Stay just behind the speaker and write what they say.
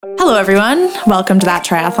Hello, everyone. Welcome to That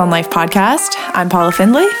Triathlon Life podcast. I'm Paula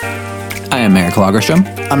Findlay. I am Eric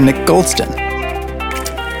Lagerstrom. I'm Nick Goldston.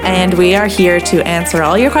 And we are here to answer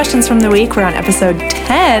all your questions from the week. We're on episode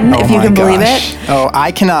 10, if you can believe it. Oh,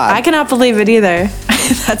 I cannot. I cannot believe it either.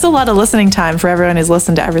 That's a lot of listening time for everyone who's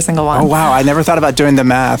listened to every single one. Oh, wow. I never thought about doing the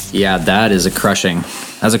math. Yeah, that's a crushing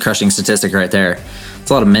statistic right there. It's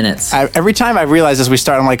a lot of minutes. Every time I realize as we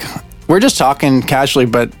start, I'm like, we're just talking casually,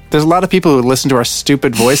 but there's a lot of people who listen to our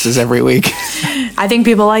stupid voices every week. I think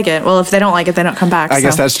people like it. Well, if they don't like it, they don't come back. I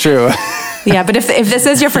guess that's true. Yeah, but if this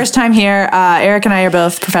is your first time here, Eric and I are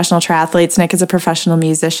both professional triathletes. Nick is a professional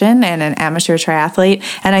musician and an amateur triathlete.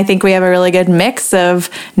 And I think we have a really good mix of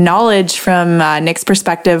knowledge from Nick's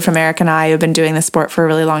perspective, from Eric and I, who've been doing the sport for a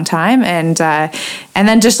really long time. And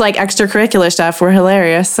then just like extracurricular stuff, we're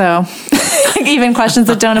hilarious. So even questions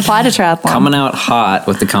that don't apply to triathlon. Coming out hot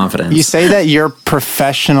with the confidence. You say that you're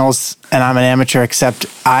professionals and I'm an amateur, except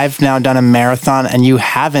I've now done a marathon and you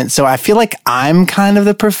haven't. So I feel like I'm kind of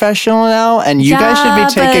the professional now, and you guys should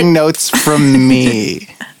be taking notes from me.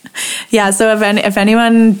 Yeah, so if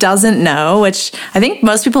anyone doesn't know, which I think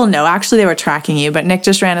most people know, actually they were tracking you, but Nick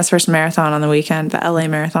just ran his first marathon on the weekend, the LA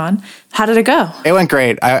Marathon. How did it go? It went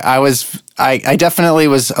great. I definitely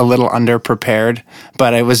was a little underprepared,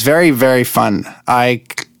 but it was very, very fun. I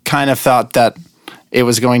kind of thought that it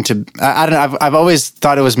was going to, I don't know, I've always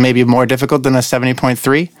thought it was maybe more difficult than a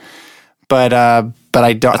 70.3, but I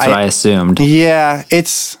don't. That's what I assumed. Yeah,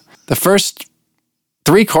 it's the first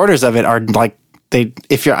 3/4 of it are like,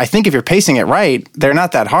 I think if you're pacing it right, they're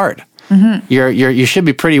not that hard. Mm-hmm. You should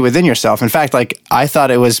be pretty within yourself. In fact, like I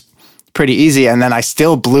thought it was pretty easy, and then I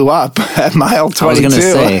still blew up at mile 22. I was going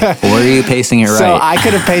to say, were you pacing it right? So I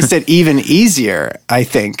could have paced it even easier, I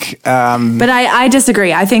think. But I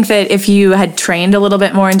disagree. I think that if you had trained a little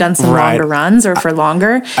bit more and done some longer runs or for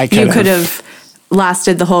longer, you could have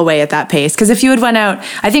lasted the whole way at that pace. Because if you had went out,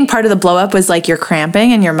 I think part of the blow up was like your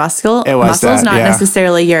cramping and your muscles, not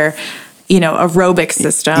necessarily your aerobic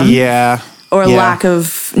system. Yeah. Or lack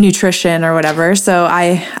of nutrition or whatever. So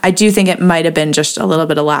I do think it might have been just a little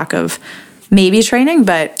bit of lack of maybe training,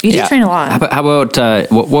 but you did train a lot. How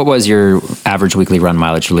about what was your average weekly run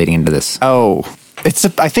mileage leading into this? Oh,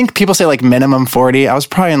 I think people say like minimum 40. I was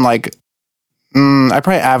probably in like, I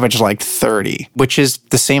probably averaged like 30, which is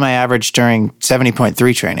the same I averaged during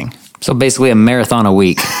 70.3 training. So basically a marathon a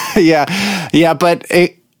week. Yeah, but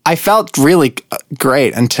I felt really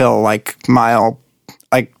great until like mile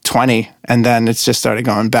 20, and then it's just started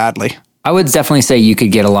going badly. I would definitely say you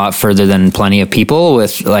could get a lot further than plenty of people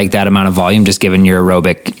with like that amount of volume, just given your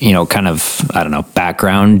aerobic, kind of, I don't know,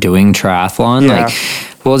 background doing triathlon. Yeah.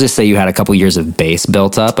 Like, we'll just say you had a couple years of base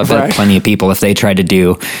built up. I bet plenty of people, if they tried to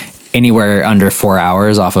do anywhere under 4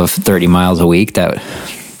 hours off of 30 miles a week, that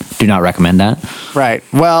do not recommend that. Right.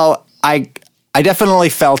 Well, I definitely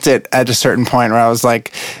felt it at a certain point where I was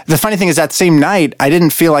like, the funny thing is that same night, I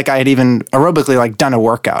didn't feel like I had even aerobically like done a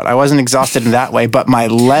workout. I wasn't exhausted in that way, but my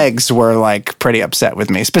legs were like pretty upset with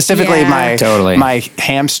me. Specifically, my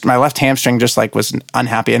left hamstring just like was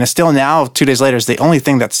unhappy. And it's still now, 2 days later, is the only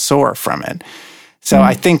thing that's sore from it. So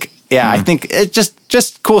I think it's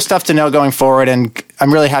just cool stuff to know going forward. And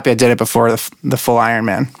I'm really happy I did it before the full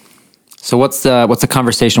Ironman. So what's the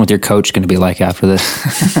conversation with your coach going to be like after this?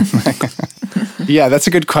 Yeah, that's a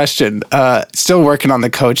good question. Still working on the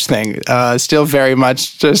coach thing. Still very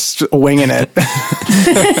much just winging it.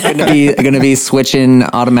 Going to be switching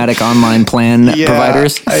automatic online plan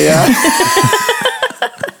providers. Yeah.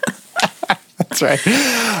 That's right.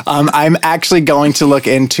 I'm actually going to look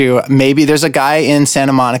into, maybe there's a guy in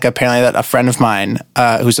Santa Monica, apparently, that a friend of mine,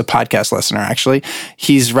 who's a podcast listener, actually,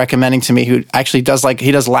 he's recommending to me, who actually does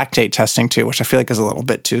lactate testing too, which I feel like is a little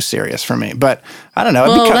bit too serious for me. But I don't know.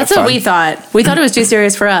 Well, that's what we thought. We thought it was too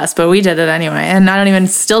serious for us, but we did it anyway. And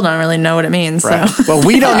still don't really know what it means. Right. So. Well,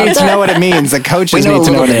 we don't need to know what it means. The coaches need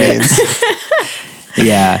to know what it means.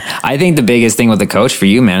 Yeah, I think the biggest thing with the coach for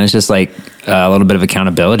you, man, is just like a little bit of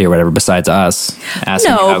accountability or whatever besides us.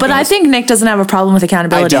 No, but I think Nick doesn't have a problem with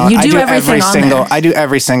accountability. You do everything on there. I do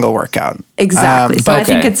every single workout. Exactly. So I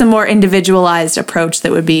think it's a more individualized approach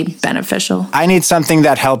that would be beneficial. I need something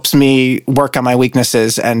that helps me work on my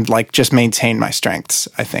weaknesses and like just maintain my strengths,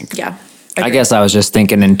 I think. Yeah. I guess I was just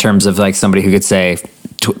thinking in terms of like somebody who could say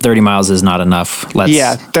 30 miles is not enough.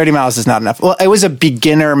 30 miles is not enough. Well, it was a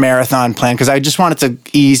beginner marathon plan because I just wanted to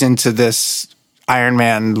ease into this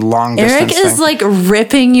Ironman long distance Eric is thing. like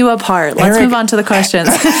ripping you apart. Let's move on to the questions.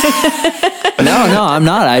 No, I'm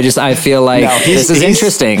not. I feel like this is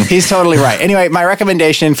interesting. He's totally right. Anyway, my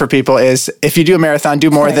recommendation for people is if you do a marathon,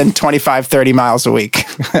 do more than 25, 30 miles a week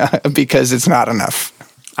because it's not enough.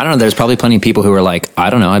 I don't know. There's probably plenty of people who are like, I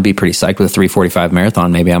don't know, I'd be pretty psyched with a 3:45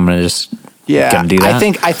 marathon. Maybe I'm going to just gonna do that.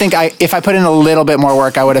 I think if I put in a little bit more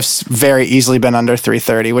work, I would have very easily been under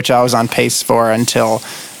 3:30, which I was on pace for until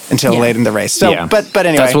late in the race. So, but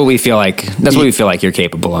anyway, that's what we feel like. That's what we feel like you're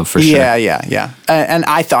capable of, for sure. Yeah. And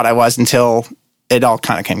I thought I was until it all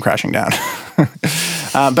kind of came crashing down.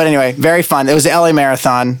 But anyway, very fun. It was the LA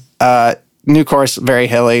Marathon. New course, very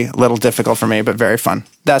hilly, a little difficult for me, but very fun.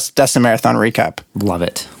 That's the marathon recap. Love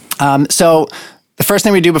it. So the first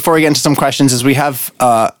thing we do before we get into some questions is I have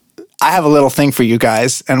a little thing for you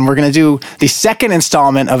guys, and we're going to do the second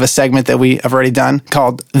installment of a segment that we have already done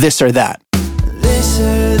called This or That. This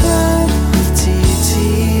or That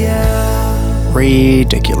TTL.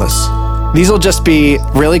 Ridiculous. These will just be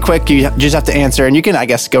really quick. You just have to answer, and you can, I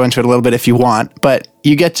guess, go into it a little bit if you want, but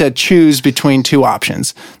you get to choose between two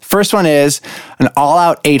options. First one is an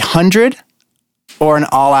all-out 800 or an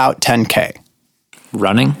all-out 10K.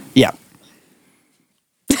 Running? Yeah.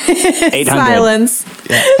 800. Silence.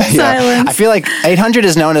 Yeah. Silence. I feel like 800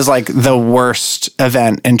 is known as like the worst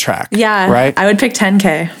event in track. Yeah. Right? I would pick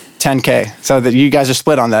 10K. 10K. So that you guys are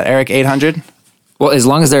split on that. Eric, 800? Well, as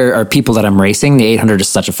long as there are people that I'm racing, the 800 is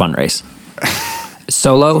such a fun race.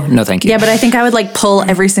 Solo? No, thank you. Yeah, but I think I would like pull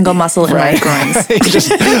every single muscle in my groins. You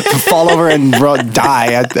just fall over and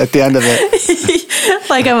die at the end of it.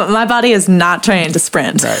 Like my body is not trained to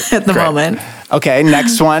sprint at the moment. Okay,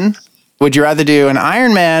 next one. Would you rather do an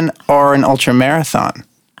Ironman or an ultra marathon?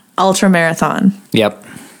 Ultra marathon. Yep.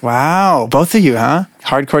 Wow, both of you, huh?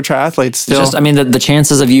 Hardcore triathletes still. Just, I mean, the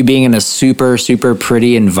chances of you being in a super, super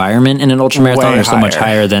pretty environment in an ultra marathon are so much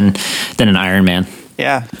higher than an Ironman.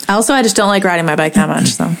 Yeah. Also, I just don't like riding my bike that much.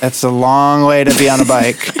 So that's a long way to be on a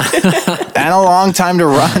bike and a long time to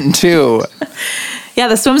run too. Yeah,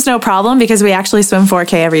 the swim's no problem because we actually swim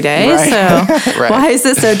 4K every day. Right. So why is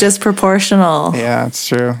this so disproportional? Yeah, it's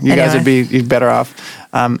true. You guys would be better off.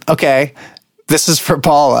 Okay, this is for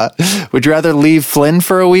Paula. Would you rather leave Flynn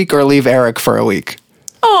for a week or leave Eric for a week?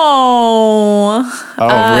 Real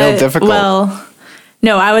difficult. Well,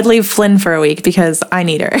 no, I would leave Flynn for a week because I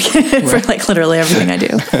need Eric for like literally everything I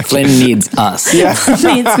do. Flynn needs us. Yeah.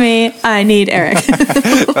 Needs me. I need Eric.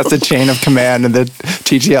 That's a chain of command in the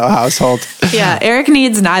TTL household. Yeah, Eric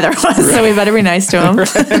needs neither of us, so we better be nice to him.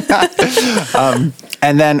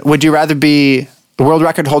 And then, would you rather be the world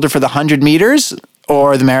record holder for the 100 meters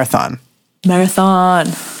or the marathon? Marathon.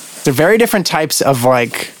 They're very different types of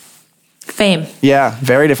like... Fame. Yeah,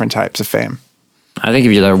 very different types of fame. I think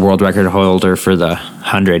if you're the world record holder for the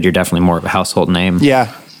 100, you're definitely more of a household name.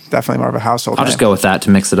 Yeah, definitely more of a household name. I'll just go with that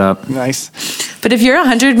to mix it up. Nice. But if you're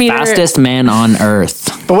 100 meter... Fastest man on earth.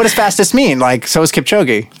 But what does fastest mean? Like, so is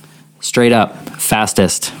Kipchoge. Straight up,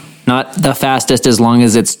 fastest. Not the fastest as long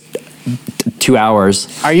as it's 2 hours.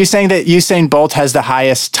 Are you saying that Usain Bolt has the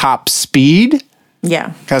highest top speed?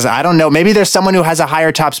 Yeah. Because I don't know. Maybe there's someone who has a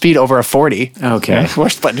higher top speed over a 40. Okay. We're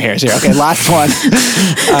splitting hairs here. Okay, last one.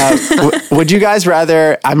 Would you guys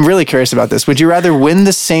rather, I'm really curious about this, would you rather win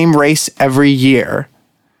the same race every year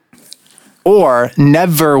or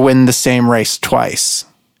never win the same race twice,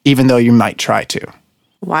 even though you might try to?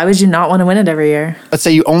 Why would you not want to win it every year? Let's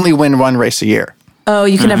say you only win one race a year. Oh,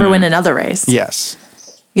 you can never win another race. Yes.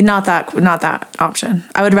 Not that option.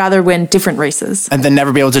 I would rather win different races. And then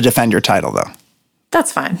never be able to defend your title, though.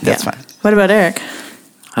 That's fine. That's fine. What about Eric?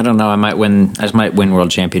 I don't know. I just might win world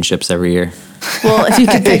championships every year. Well, if you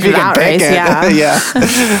could pick that race, yeah.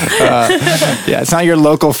 Yeah, it's not your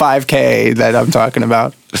local 5K that I'm talking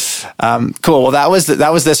about. Cool. Well, that was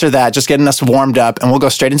this or that, just getting us warmed up, and we'll go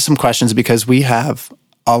straight into some questions because we have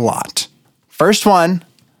a lot. First one.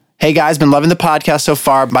 Hey guys, been loving the podcast so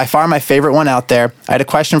far. By far my favorite one out there. I had a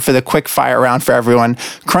question for the quick fire round for everyone.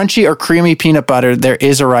 Crunchy or creamy peanut butter? There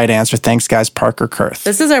is a right answer. Thanks guys, Parker Kurth.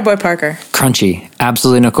 This is our boy Parker. Crunchy.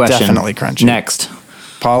 Absolutely no question. Definitely crunchy. Next.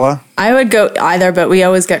 Paula? I would go either, but we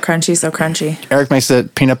always get crunchy, so crunchy. Eric makes the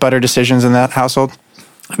peanut butter decisions in that household?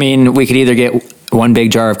 I mean, we could either get one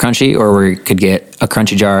big jar of crunchy or we could get a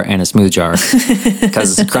crunchy jar and a smooth jar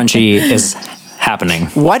because crunchy is happening.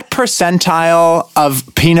 What percentile of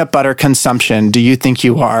peanut butter consumption do you think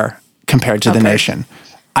you are compared to the nation?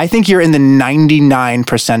 I think you're in the 99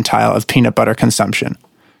 percentile of peanut butter consumption.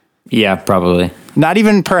 Yeah, probably. Not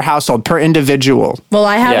even per household, per individual. Well,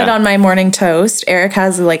 I have it on my morning toast. Eric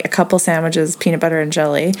has like a couple sandwiches, peanut butter and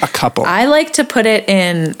jelly. A couple. I like to put it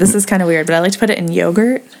in, this is kind of weird, but I like to put it in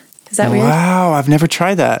yogurt. Is that weird? Wow, I've never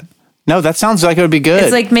tried that. No, that sounds like it would be good.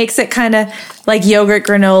 It's like makes it kind of like yogurt,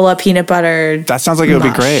 granola, peanut butter. That sounds like it would be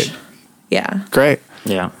great. Yeah. Great.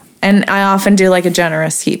 Yeah. And I often do like a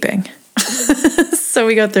generous heaping. So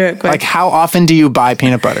we go through it quick. Like how often do you buy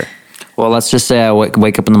peanut butter? Well, let's just say I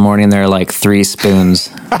wake up in the morning and there are like 3 spoons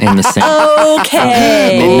in the sink.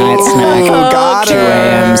 Okay. Midnight snack. Got 2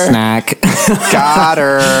 a.m. snack. Got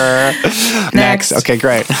her. Next. Okay,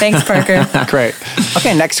 great. Thanks, Parker. Great.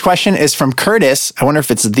 Okay, next question is from Curtis. I wonder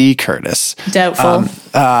if it's the Curtis. Doubtful.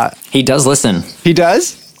 He does listen. He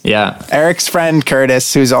does? Yeah. Eric's friend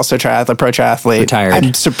Curtis, who's also pro triathlete. Retired.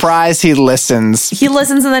 I'm surprised he listens. He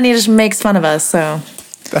listens and then he just makes fun of us, so...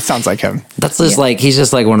 That sounds like him. That's just he's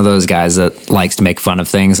just like one of those guys that likes to make fun of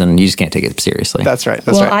things and you just can't take it seriously. That's right.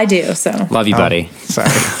 I do, so. Love you, buddy. Sorry.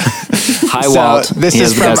 Hi, Walt. This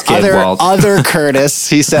is from other Curtis.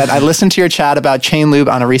 He said, I listened to your chat about chain lube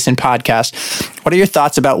on a recent podcast. What are your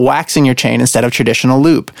thoughts about waxing your chain instead of traditional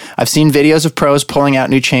lube? I've seen videos of pros pulling out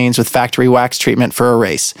new chains with factory wax treatment for a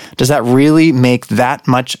race. Does that really make that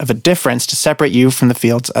much of a difference to separate you from the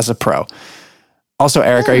fields as a pro? Also,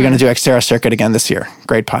 Eric, are you going to do Xterra Circuit again this year?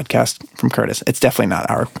 Great podcast from Curtis. It's definitely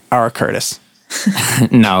not our Curtis.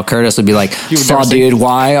 No, Curtis would be like, "Saw, dude,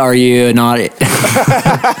 why are you not?"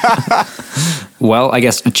 Well, I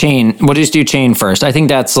guess chain. We'll just do chain first. I think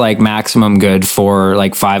that's like maximum good for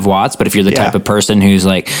like 5 watts. But if you're the type of person who's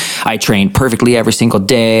like, I trained perfectly every single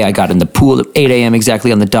day, I got in the pool at 8 a.m.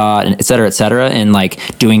 exactly on the dot, and et cetera, and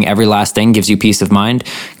like doing every last thing gives you peace of mind.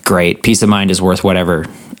 Great, peace of mind is worth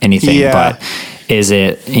anything. Yeah. But is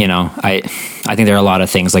it? I think there are a lot of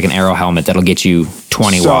things like an Aero helmet that'll get you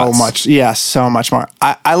 20 watts. So much more.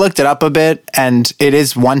 I looked it up a bit, and it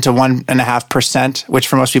is 1 to 1.5%, which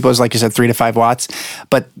for most people is, like you said, 3 to 5 watts.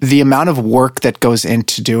 But the amount of work that goes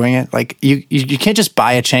into doing it, like you can't just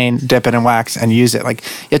buy a chain, dip it in wax, and use it. Like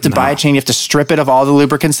you have to buy a chain, you have to strip it of all the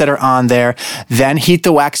lubricants that are on there, then heat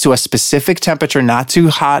the wax to a specific temperature, not too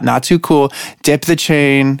hot, not too cool. Dip the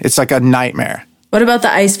chain. It's like a nightmare. What about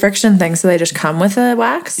the ice friction thing? So they just come with a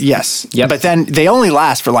wax? Yes. Yep. But then they only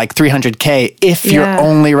last for like 300K if you're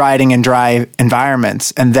only riding in dry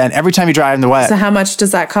environments. And then every time you drive in the wet. So how much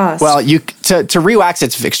does that cost? Well, to re-wax,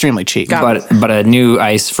 it's extremely cheap. But a new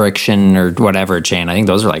ice friction or whatever chain, I think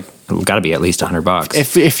those are like, got to be at least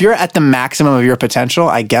 $100. If you're at the maximum of your potential,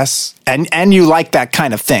 I guess, and you like that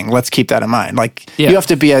kind of thing, let's keep that in mind. Like you have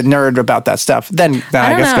to be a nerd about that stuff. Then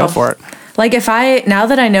I guess go for it. Like now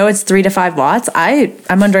that I know it's 3 to 5 watts,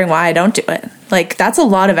 I'm wondering why I don't do it. Like that's a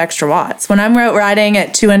lot of extra watts. When I'm riding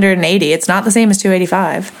at 280, it's not the same as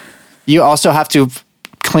 285. You also have to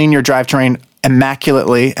clean your drivetrain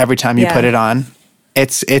immaculately every time you put it on.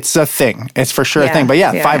 It's a thing. It's for sure a thing. But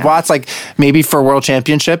 5 watts, like maybe for world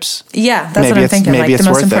championships. Yeah, that's what I'm thinking. Maybe like it's the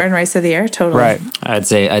most worth important race of the year. Totally. Right. I'd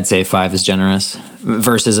say 5 is generous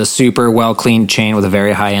versus a super well cleaned chain with a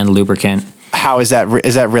very high end lubricant. How is that?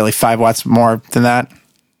 Is that really 5 watts more than that?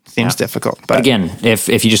 Seems difficult. But again, if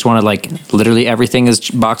you just want to like literally everything is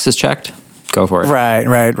boxes checked, go for it.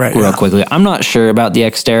 Right. Real quickly. I'm not sure about the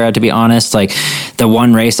Xterra, to be honest. Like the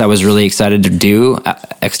one race I was really excited to do,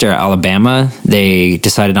 Xterra Alabama, they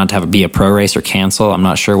decided not to be a pro race or cancel. I'm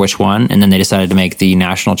not sure which one. And then they decided to make the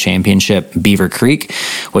national championship Beaver Creek,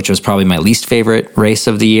 which was probably my least favorite race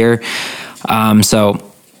of the year. So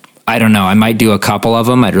I don't know. I might do a couple of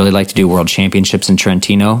them. I'd really like to do World Championships in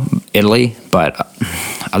Trentino, Italy. But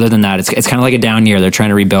other than that, it's kind of like a down year. They're trying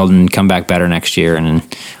to rebuild and come back better next year.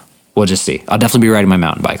 And we'll just see. I'll definitely be riding my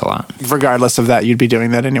mountain bike a lot. Regardless of that, you'd be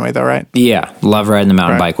doing that anyway, though, right? Yeah. Love riding the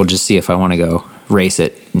mountain bike. We'll just see if I want to go race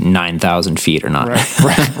at 9,000 feet or not.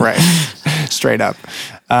 Right. Straight up.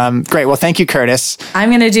 Great. Well, thank you, Curtis. I'm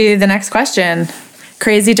going to do the next question.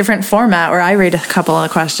 Crazy different format where I read a couple of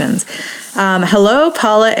questions. Hello,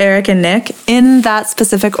 Paula, Eric, and Nick, in that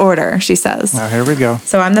specific order, she says. Oh, here we go.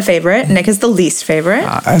 So I'm the favorite. Nick is the least favorite.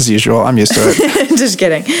 As usual, I'm used to it. Just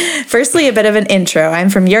kidding. Firstly, a bit of an intro. I'm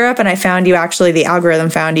from Europe, and I found you, actually, the algorithm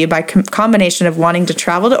found you by combination of wanting to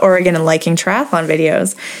travel to Oregon and liking triathlon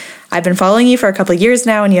videos. I've been following you for a couple of years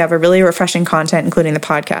now, and you have a really refreshing content, including the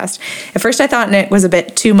podcast. At first, I thought Nick was a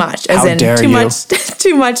bit too much, as in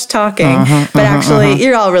too much talking. But actually,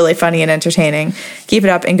 you're all really funny and entertaining. Keep it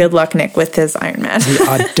up, and good luck, Nick, with his Ironman. The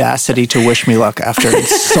audacity to wish me luck after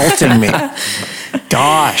insulting me.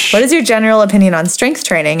 Gosh. What is your general opinion on strength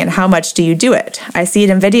training, and how much do you do it? I see it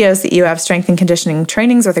in videos that you have strength and conditioning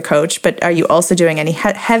trainings with a coach, but are you also doing any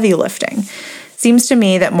heavy lifting? Seems to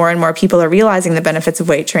me that more and more people are realizing the benefits of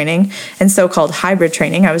weight training and so-called hybrid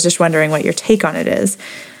training. I was just wondering what your take on it is.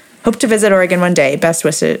 Hope to visit Oregon one day. Best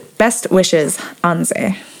wishes,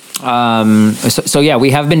 Anze. So yeah, we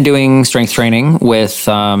have been doing strength training with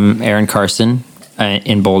Aaron Carson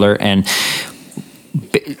in Boulder, and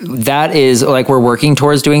that is like we're working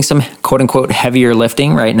towards doing some quote unquote heavier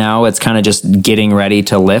lifting right now. It's kind of just getting ready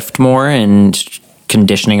to lift more and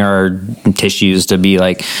conditioning our tissues to be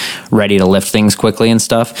like ready to lift things quickly and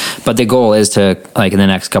stuff. But the goal is to, like, in the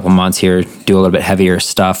next couple months here, do a little bit heavier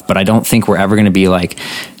stuff. But I don't think we're ever going to be like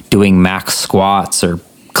doing max squats or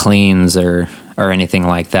cleans or anything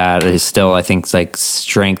like that. It is still, I think, like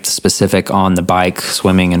strength specific on the bike.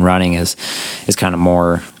 Swimming and running is kind of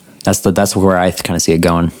more, that's where I kind of see it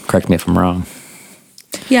going. Correct me if I'm wrong.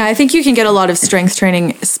 Yeah, I think you can get a lot of strength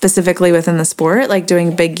training specifically within the sport, like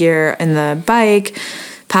doing big gear in the bike,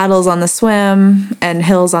 paddles on the swim, and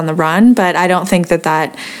hills on the run. But I don't think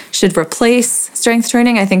that should replace strength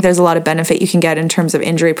training. I think there's a lot of benefit you can get in terms of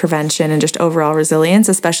injury prevention and just overall resilience,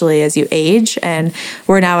 especially as you age. And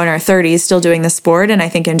we're now in our 30s still doing the sport. And I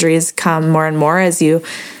think injuries come more and more as you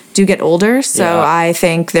do get older. So I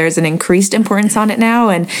think there's an increased importance on it now.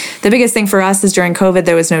 And the biggest thing for us is during COVID,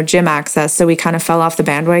 there was no gym access. So we kind of fell off the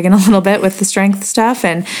bandwagon a little bit with the strength stuff.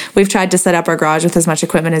 And we've tried to set up our garage with as much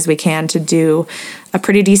equipment as we can to do a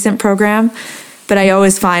pretty decent program. But I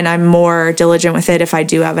always find I'm more diligent with it if I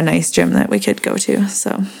do have a nice gym that we could go to.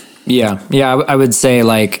 So yeah, I would say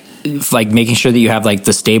like making sure that you have like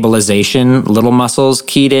the stabilization little muscles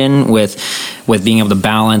keyed in with being able to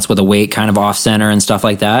balance with a weight kind of off center and stuff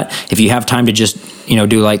like that. If you have time to just,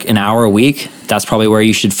 do like an hour a week, that's probably where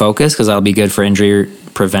you should focus, because that'll be good for injury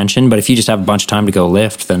prevention. But if you just have a bunch of time to go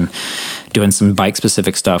lift, then doing some bike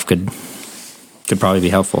specific stuff could probably be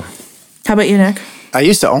helpful. How about you, Nick? I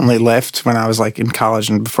used to only lift when I was like in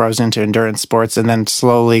college and before I was into endurance sports, and then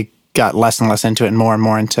slowly got less and less into it and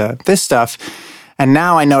more into this stuff. And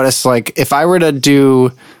now I notice, like, if I were to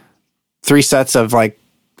do 3 sets of like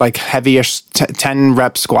heavyish 10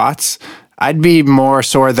 rep squats, I'd be more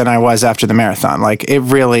sore than I was after the marathon. Like, it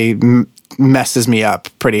really messes me up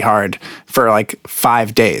pretty hard for like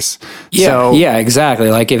 5 days. Yeah,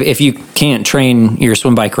 exactly. Like if you can't train your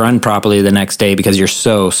swim, bike, run properly the next day because you're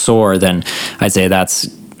so sore, then I'd say that's,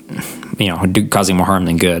 causing more harm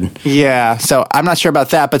than good. Yeah. So I'm not sure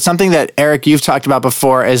about that, but something that Eric, you've talked about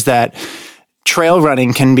before is that trail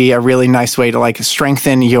running can be a really nice way to like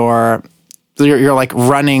strengthen your like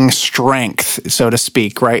running strength, so to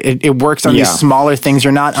speak, right? It works on these smaller things.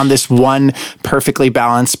 You're not on this one perfectly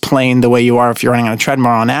balanced plane the way you are if you're running on a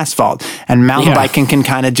treadmill or on asphalt. And mountain biking can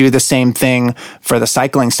kind of do the same thing for the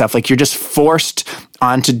cycling stuff. Like, you're just forced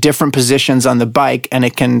onto different positions on the bike, and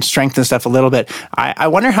it can strengthen stuff a little bit. I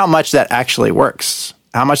wonder how much that actually works.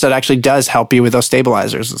 How much that actually does help you with those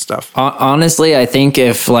stabilizers and stuff. Honestly, I think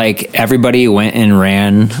if like everybody went and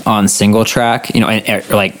ran on single track,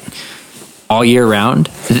 like all year round,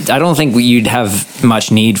 I don't think you'd have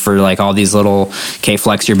much need for like all these little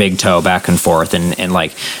flex your big toe back and forth and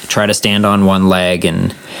like try to stand on one leg.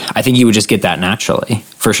 And I think you would just get that naturally,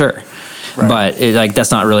 for sure. Right. But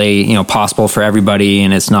that's not really possible for everybody,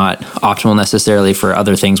 and it's not optimal necessarily for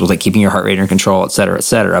other things with like keeping your heart rate under control, et cetera, et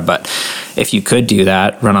cetera. But if you could do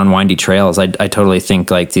that, run on windy trails, I totally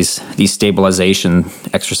think like these stabilization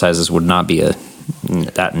exercises would not be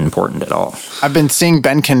that important at all. I've been seeing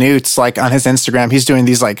Ben Knut's like on his Instagram. He's doing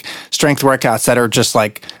these like strength workouts that are just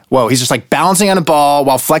like, whoa, he's just like balancing on a ball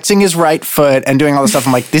while flexing his right foot and doing all this stuff.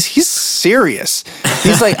 I'm like, he's serious.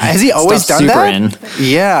 He's like, has he always done that?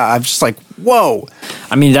 Yeah, I'm just like, whoa.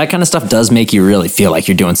 I mean, that kind of stuff does make you really feel like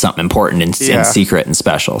you're doing something important and secret and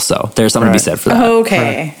special. So there's something to be said for that.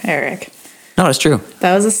 Okay, Eric. No, it's true.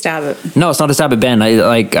 That was a stab at... No, it's not a stab at Ben.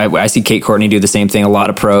 I see Kate Courtney do the same thing. A lot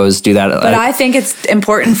of pros do that. But I think it's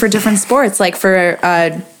important for different sports. Like for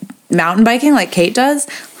mountain biking, like Kate does,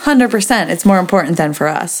 100%. It's more important than for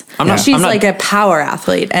us. She's like a power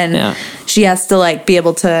athlete, and she has to like be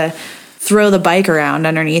able to throw the bike around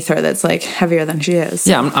underneath her that's like heavier than she is.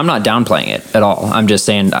 Yeah, I'm not downplaying it at all. I'm just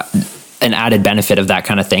saying an added benefit of that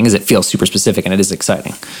kind of thing is it feels super specific and it is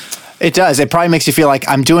exciting. It does. It probably makes you feel like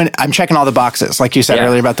I'm checking all the boxes, like you said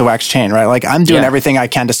earlier about the wax chain, right? Like I'm doing everything I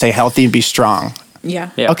can to stay healthy and be strong. Yeah.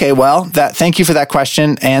 Okay, well, thank you for that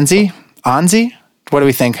question, Anzi. What do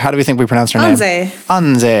we think? How do we think we pronounce her name?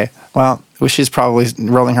 Anze. Well, she's probably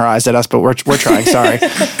rolling her eyes at us, but we're trying. Sorry.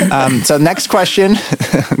 So next question.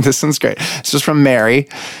 This one's great. This is from Mary.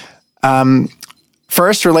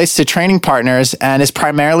 First relates to training partners and is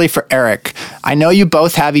primarily for Eric. I know you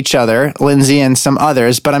both have each other, Lindsay and some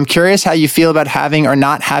others, but I'm curious how you feel about having or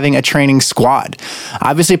not having a training squad.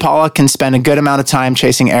 Obviously, Paula can spend a good amount of time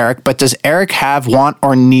chasing Eric, but does Eric have, want,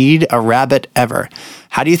 or need a rabbit ever?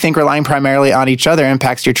 How do you think relying primarily on each other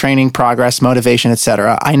impacts your training, progress, motivation,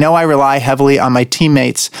 etc.? I know I rely heavily on my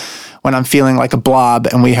teammates when I'm feeling like a blob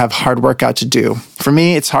and we have hard workout to do. For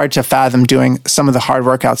me, it's hard to fathom doing some of the hard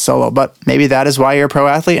workouts solo, but maybe that is why you're a pro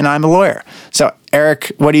athlete and I'm a lawyer. So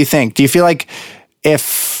Eric, what do you think? Do you feel like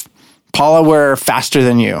if Paula were faster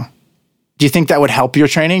than you, Do you think that would help your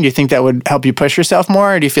training? Do you think that would help you push yourself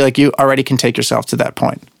more? Or do you feel like you already can take yourself to that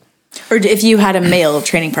point? Or if you had a male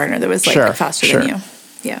training partner that was like faster than you.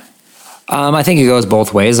 Yeah. I think it goes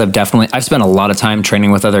both ways. I've spent a lot of time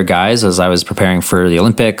training with other guys as I was preparing for the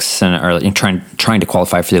Olympics or trying to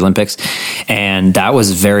qualify for the Olympics. And that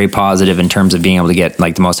was very positive in terms of being able to get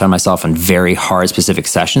like the most out of myself in very hard specific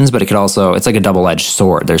sessions. But it's like a double-edged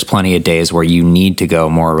sword. There's plenty of days where you need to go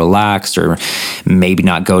more relaxed or maybe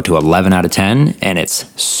not go to 11 out of 10. And it's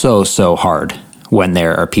so hard when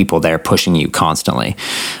there are people there pushing you constantly,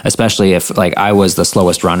 especially if like I was the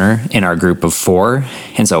slowest runner in our group of 4.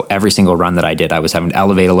 And so every single run that I did, I was having to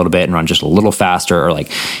elevate a little bit and run just a little faster or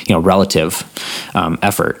like, relative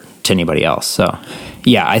effort to anybody else. So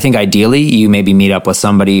yeah, I think ideally you maybe meet up with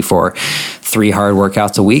somebody for 3 hard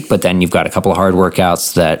workouts a week, but then you've got a couple of hard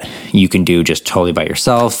workouts that you can do just totally by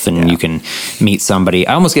yourself and you can meet somebody.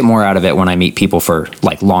 I almost get more out of it when I meet people for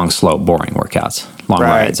like long, slow, boring workouts, long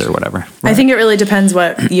rides or whatever. I think it really depends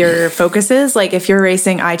what your focus is. Like if you're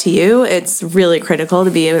racing ITU, it's really critical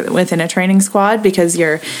to be within a training squad because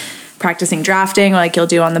you're practicing drafting like you'll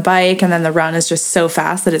do on the bike, and then the run is just so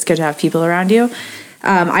fast that it's good to have people around you.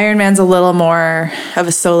 Ironman's a little more of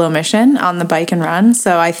a solo mission on the bike and run,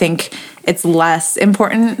 so I think it's less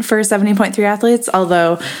important for 70.3 athletes,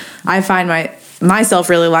 although I find myself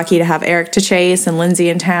really lucky to have Eric to chase and Lindsay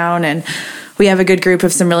in town, and we have a good group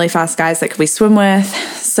of some really fast guys that we swim with.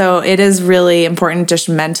 So it is really important just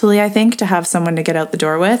mentally, I think, to have someone to get out the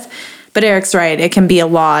door with. But Eric's right. It can be a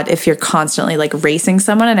lot if you're constantly like racing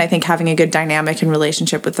someone. And I think having a good dynamic and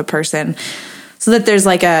relationship with the person so that there's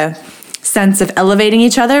like a sense of elevating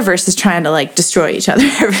each other versus trying to like destroy each other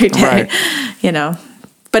every day,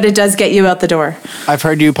 But it does get you out the door. I've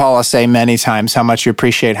heard you, Paula, say many times how much you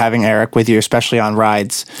appreciate having Eric with you, especially on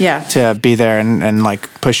rides. Yeah. To be there and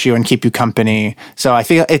like push you and keep you company. So I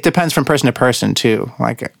feel it depends from person to person too.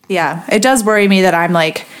 Yeah, it does worry me that I'm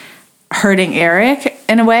like hurting Eric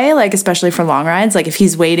in a way, like especially for long rides. Like if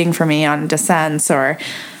he's waiting for me on descents or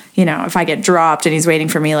if I get dropped and he's waiting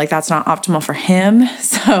for me, like that's not optimal for him.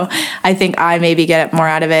 So I think I maybe get more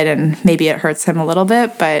out of it and maybe it hurts him a little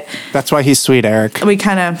bit, but that's why he's sweet, Eric. We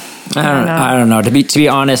kind of, I don't know. To be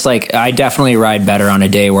honest, like I definitely ride better on a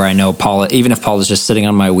day where I know Paula, even if Paula's just sitting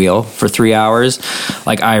on my wheel for 3 hours,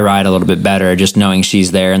 like I ride a little bit better just knowing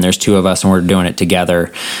she's there and there's 2 of us and we're doing it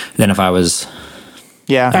together than if I was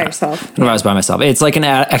by yourself. If I was by myself. It's like an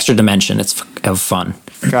extra dimension. It's of fun.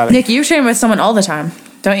 Got it. Nick, you train with someone all the time,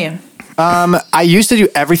 don't you? I used to do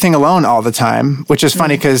everything alone all the time, which is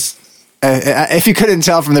funny because if you couldn't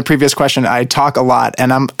tell from the previous question, I talk a lot,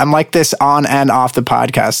 and I'm like this on and off the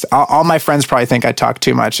podcast. All my friends probably think I talk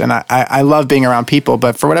too much, and I love being around people,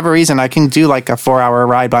 but for whatever reason, I can do like a 4-hour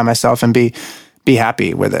ride by myself and be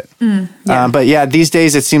happy with it. But yeah, these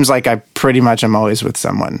days it seems like I pretty much am always with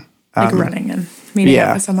someone. Like running and meeting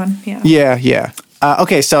up with someone. Yeah.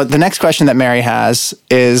 Okay, so the next question that Mary has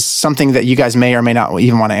is something that you guys may or may not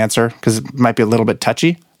even want to answer because it might be a little bit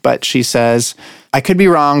touchy. But she says, I could be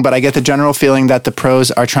wrong, but I get the general feeling that the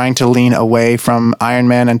pros are trying to lean away from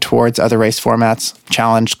Ironman and towards other race formats,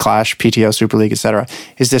 Challenge, Clash, PTO, Super League, etc.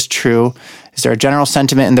 Is this true? Is there a general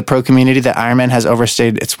sentiment in the pro community that Ironman has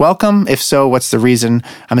overstayed its welcome? If so, what's the reason?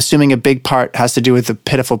 I'm assuming a big part has to do with the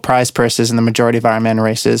pitiful prize purses in the majority of Ironman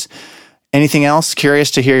races. Anything else? Curious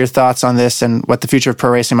to hear your thoughts on this and what the future of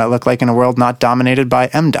pro racing might look like in a world not dominated by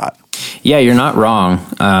MDOT. Yeah, you're not wrong.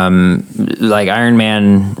 Like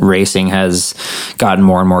Ironman racing has gotten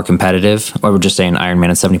more and more competitive. Or we're just saying Ironman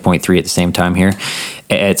and 70.3 at the same time here.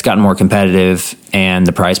 It's gotten more competitive and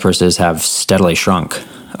the prize purses have steadily shrunk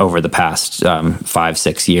over the past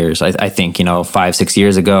 5-6 years. I think, 5-6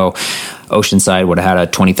 years ago, Oceanside would have had a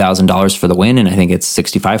 $20,000 for the win, and I think it's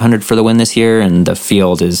 $6,500 for the win this year. And the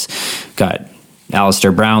field has got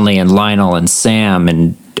Alistair Brownlee and Lionel and Sam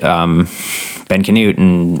and Ben Canute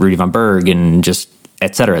and Rudy Von Berg and just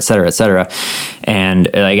et cetera, et cetera, et cetera. And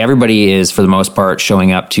like everybody is, for the most part,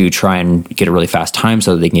 showing up to try and get a really fast time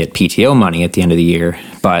so that they can get PTO money at the end of the year.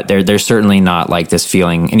 But there's certainly not like this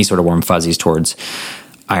feeling, any sort of warm fuzzies towards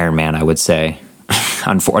Ironman, I would say,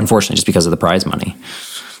 unfortunately, just because of the prize money.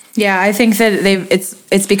 Yeah, I think that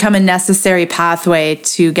it's become a necessary pathway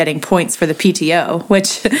to getting points for the PTO,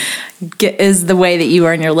 which is the way that you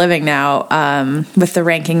earn your living now, with the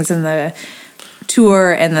rankings and the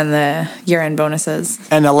tour and then the year-end bonuses.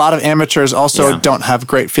 And a lot of amateurs also don't have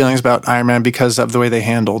great feelings about Ironman because of the way they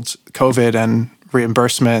handled COVID and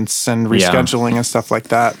reimbursements and rescheduling and stuff like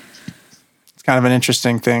that. It's kind of an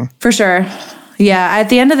interesting thing. For sure. Yeah, at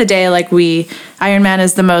the end of the day, like Ironman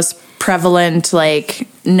is the most prevalent, like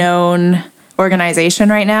known organization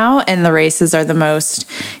right now, and the races are the most,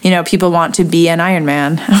 people want to be an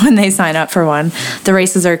Ironman when they sign up for one. The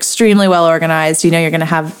races are extremely well organized. You're going to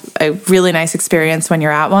have a really nice experience when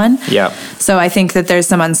you're at one. Yeah. So I think that there's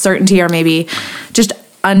some uncertainty or maybe just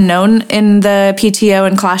unknown in the PTO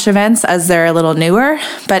and Clash events as they're a little newer.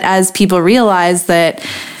 But as people realize that,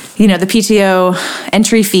 the PTO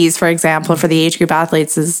entry fees, for example, for the age group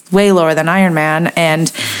athletes is way lower than Ironman.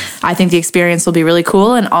 And I think the experience will be really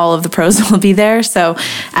cool and all of the pros will be there. So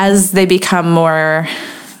as they become more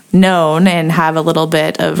known and have a little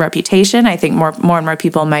bit of reputation, I think more and more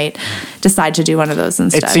people might decide to do one of those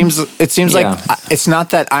instead. It seems like it's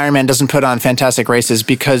not that Ironman doesn't put on fantastic races,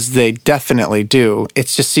 because they definitely do. It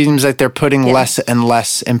just seems like they're putting less and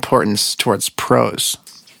less importance towards pros.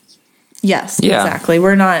 Yes, exactly.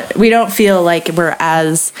 We don't feel like we're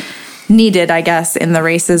as needed, I guess, in the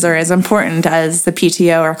races or as important as the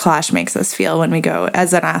PTO or Clash makes us feel when we go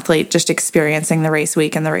as an athlete, just experiencing the race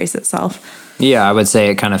week and the race itself. Yeah, I would say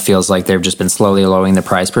it kind of feels like they've just been slowly lowering the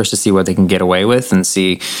price purse to see what they can get away with and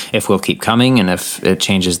see if we'll keep coming and if it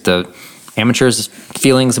changes the amateurs'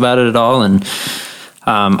 feelings about it at all. And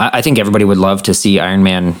I think everybody would love to see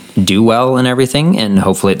Ironman do well and everything, and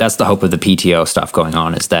hopefully that's the hope of the PTO stuff going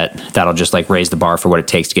on, is that'll just like raise the bar for what it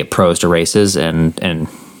takes to get pros to races, and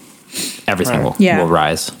everything will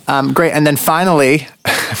rise. Great. And then finally,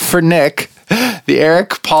 for Nick, the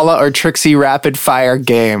Eric, Paula, or Trixie rapid fire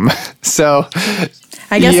game. So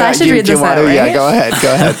I guess I should read this out, right? Yeah, go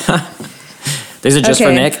ahead. These are just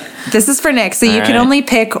for Nick? This is for Nick. So you can only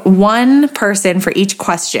pick one person for each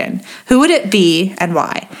question. Who would it be and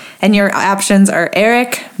why? And your options are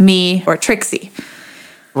Eric, me, or Trixie.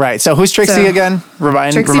 Right. So who's Trixie again?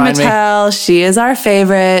 Trixie Mattel. Me. She is our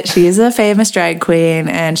favorite. She is a famous drag queen,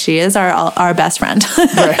 and she is our best friend.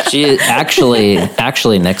 Right. She is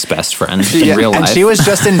actually Nick's best friend in real life. And she was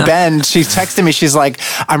just in Bend. She texted me. She's like,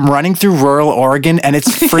 "I'm running through rural Oregon, and it's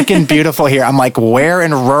freaking beautiful here." I'm like, "Where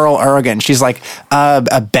in rural Oregon?" She's like,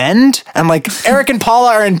 "A Bend." I'm like, "Eric and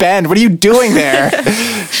Paula are in Bend. What are you doing there?"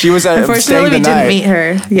 She was unfortunately we didn't meet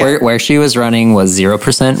her. Yeah. Where she was running was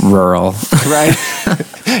 0% rural. Right.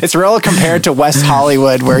 It's rural compared to West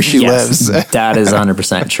Hollywood, where she lives. That is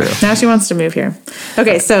 100% true. Now she wants to move here.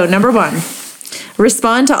 Okay, so number 1,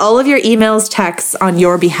 respond to all of your emails, texts on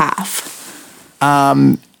your behalf.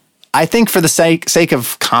 I think for the sake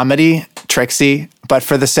of comedy, Trixie, but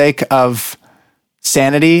for the sake of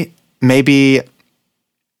sanity, maybe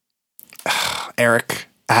Eric.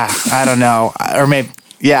 I don't know, or maybe.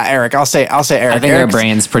 Yeah, Eric. I'll say Eric. I think our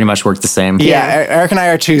brains pretty much work the same. Yeah, Eric and I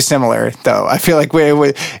are too similar, though. I feel like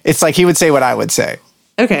it's like he would say what I would say.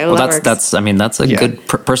 Okay, well that's a good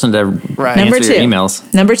person to answer your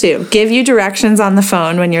emails. Number 2, give you directions on the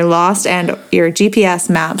phone when you're lost and your GPS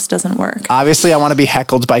maps doesn't work. Obviously, I want to be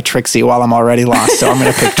heckled by Trixie while I'm already lost, so I'm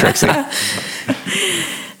going to pick Trixie.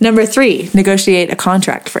 Number 3, negotiate a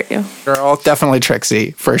contract for you. Girl, definitely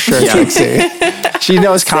Trixie. For sure, Trixie. She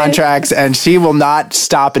knows contracts, and she will not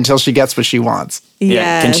stop until she gets what she wants.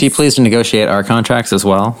 Yes. Can she please negotiate our contracts as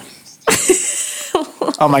well?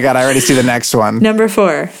 Oh my God, I already see the next one. Number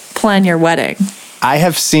 4, plan your wedding. I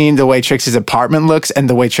have seen the way Trixie's apartment looks and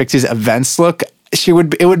the way Trixie's events look.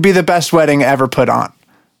 It would be the best wedding ever put on.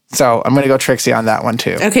 So I'm going to go Trixie on that one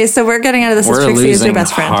too. Okay, so we're getting out of this as Trixie is your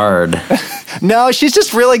best friend. Hard. No, she's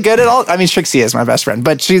just really good at all. I mean, Trixie is my best friend,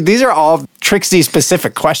 but these are all Trixie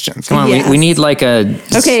specific questions. Come on, yes. we need like a...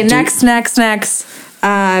 Okay, next.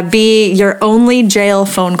 Be your only jail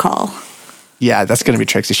phone call. Yeah, that's going to be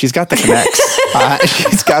Trixie. She's got the connects.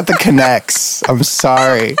 She's got the connects. I'm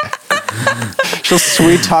sorry. She'll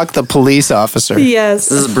sweet talk the police officer. Yes.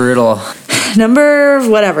 This is brutal. Number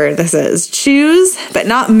whatever this is. Choose, but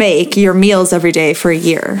not make, your meals every day for a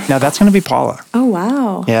year. No, that's going to be Paula. Oh,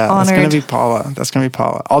 wow. Yeah, Honored. That's going to be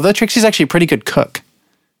Paula. Although Trixie's actually a pretty good cook.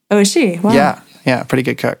 Oh, is she? Wow. Yeah, pretty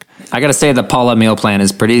good cook. I got to say the Paula meal plan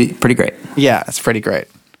is pretty great. Yeah, it's pretty great.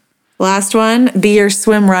 Last one, be your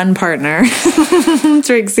swim run partner.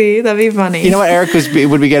 Trixie, that'd be funny. You know what Eric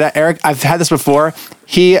would be good at? Eric, I've had this before.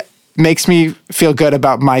 He makes me feel good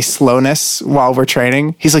about my slowness while we're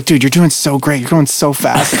training. He's like, dude, you're doing so great. You're going so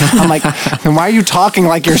fast. I'm like, then why are you talking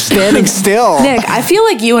like you're standing still? Nick, I feel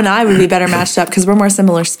like you and I would be better matched up because we're more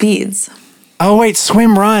similar speeds. Oh, wait,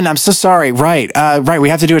 swim, run. I'm so sorry. Right. We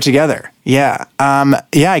have to do it together. Yeah.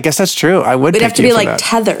 I guess that's true. I would. We'd have to be like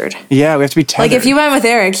tethered. Yeah, we have to be tethered. Like if you went with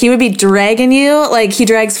Eric, he would be dragging you like he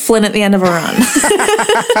drags Flynn at the end of a run.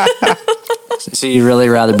 So you'd really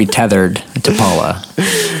rather be tethered to Paula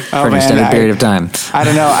for an extended period of time? I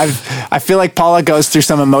don't know. I feel like Paula goes through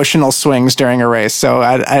some emotional swings during a race, so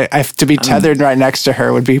I to be tethered right next to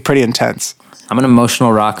her would be pretty intense. I'm an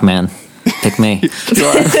emotional rock man. Pick me.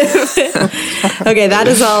 Okay, that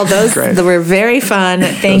is all. Those were very fun.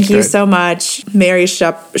 Thank you so much, Mary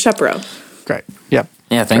Shepro. Great. Yep.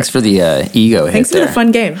 Yeah, thanks for the ego hit. Thanks for the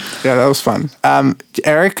fun game. Yeah, that was fun.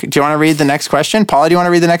 Eric, do you want to read the next question? Paula, do you want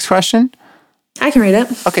to read the next question? I can read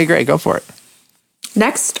it. Okay, great. Go for it.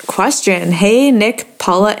 Next question. Hey, Nick,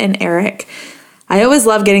 Paula, and Eric. I always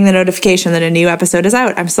love getting the notification that a new episode is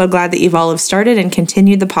out. I'm so glad that you've all have started and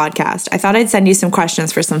continued the podcast. I thought I'd send you some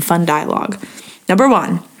questions for some fun dialogue. Number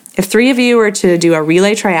 1, if 3 of you were to do a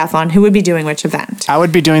relay triathlon, who would be doing which event? I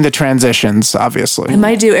would be doing the transitions, obviously. I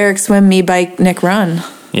might do Eric swim, me bike, Nick run.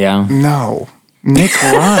 Yeah. No. Nick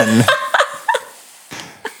run.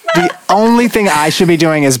 The only thing I should be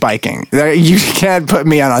doing is biking. You can't put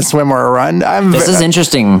me on a swim or a run. This is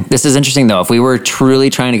interesting. This is interesting, though. If we were truly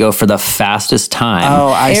trying to go for the fastest time,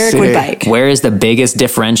 Eric would bike. Where is the biggest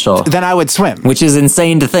differential? Then I would swim. Which is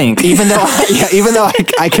insane to think. Even though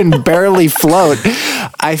I can barely float,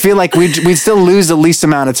 I feel like we'd still lose the least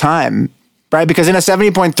amount of time. Right? Because in a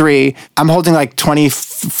 70.3, I'm holding like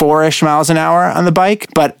 24-ish miles an hour on the bike,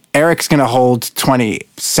 but Eric's going to hold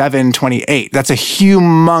 27, 28. That's a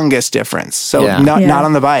humongous difference. So not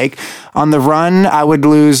on the bike. On the run, I would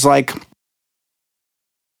lose like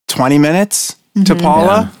 20 minutes to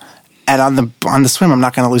Paula. And on the swim, I'm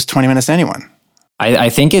not going to lose 20 minutes to anyone. I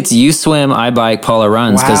think it's you swim, I bike, Paula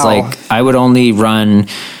runs. Because like I would only run,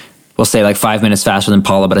 we'll say like 5 minutes faster than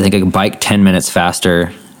Paula, but I think I could bike 10 minutes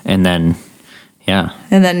faster. And then... yeah.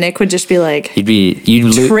 And then Nick would just be like,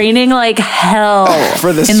 you'd training like hell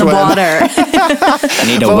for the in the water. I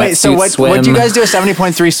need a wetsuit swim. What do you guys do a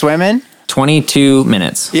 70.3 swim in? 22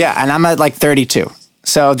 minutes. Yeah, and I'm at like 32.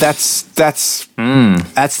 So that's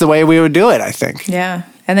the way we would do it, I think. Yeah.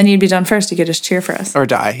 And then you'd be done first. You could just cheer for us. Or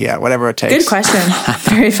die. Yeah, whatever it takes. Good question.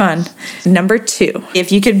 Very fun. Number 2,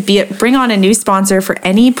 if you could bring on a new sponsor for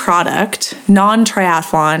any product,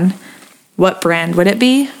 non-triathlon, what brand would it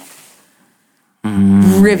be?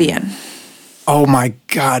 Rivian. Oh my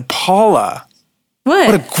God, Paula.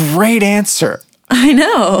 What a great answer. I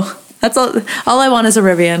know. That's all I want is a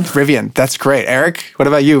Rivian. Rivian, that's great. Eric, what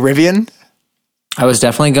about you? Rivian? I was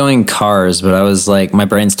definitely going cars, but I was like, my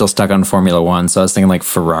brain's still stuck on Formula One, so I was thinking like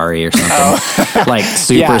Ferrari or something. Like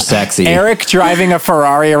super sexy. Eric driving a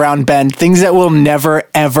Ferrari around Bend, things that will never,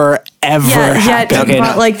 ever happen. Okay,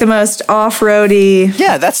 like the most off-roady.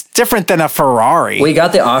 Yeah, that's different than a Ferrari. We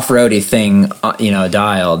got the off-roady thing,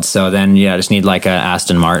 dialed, so then I just need like a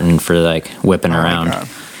Aston Martin for like whipping around.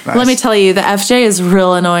 Nice. Let me tell you, the FJ is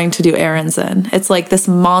real annoying to do errands in. It's like this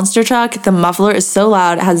monster truck. The muffler is so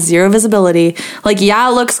loud. It has zero visibility. Like, yeah,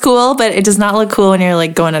 it looks cool, but it does not look cool when you're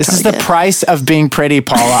like going to Target. This is the price of being pretty,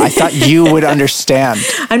 Paula. I thought you would understand.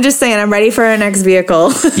 I'm just saying, I'm ready for our next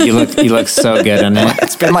vehicle. You look so good in it.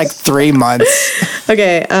 It's been like 3 months.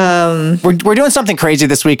 Okay. We're doing something crazy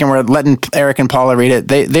this week, and we're letting Eric and Paula read it.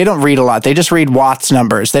 They don't read a lot. They just read Watts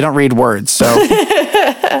numbers. They don't read words. So,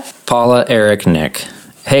 Paula, Eric, Nick.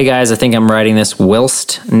 Hey guys, I think I'm writing this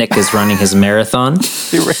whilst Nick is running his marathon.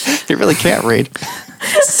 He really can't read.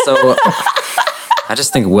 So I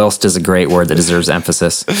just think whilst is a great word that deserves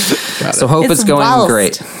emphasis. So hope it's going whilst.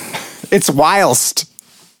 great. It's whilst.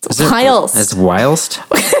 Whilst. It's whilst?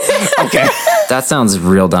 Okay. That sounds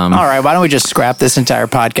real dumb. All right, why don't we just scrap this entire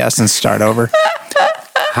podcast and start over?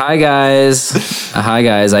 Hi guys.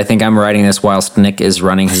 I think I'm writing this whilst Nick is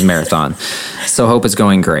running his marathon. So hope it's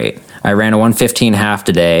going great. I ran a 1:15 half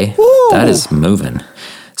today. Woo. That is moving.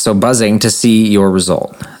 So buzzing to see your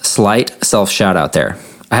result. Slight self shout out there.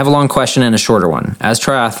 I have a long question and a shorter one. As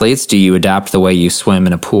triathletes, do you adapt the way you swim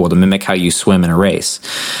in a pool to mimic how you swim in a race?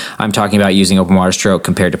 I'm talking about using open water stroke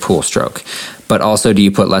compared to pool stroke. But also, do you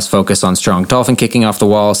put less focus on strong dolphin kicking off the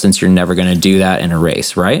wall since you're never going to do that in a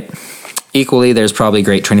race, right? Equally, there's probably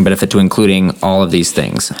great training benefit to including all of these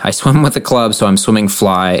things. I swim with a club, so I'm swimming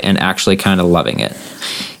fly and actually kind of loving it.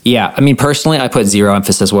 Yeah, I mean, personally, I put zero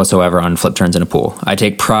emphasis whatsoever on flip turns in a pool. I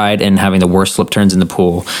take pride in having the worst flip turns in the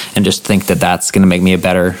pool and just think that that's going to make me a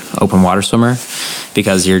better open water swimmer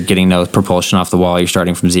because you're getting no propulsion off the wall. You're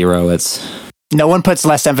starting from zero. No one puts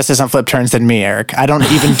less emphasis on flip turns than me, Eric. I don't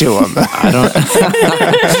even do them.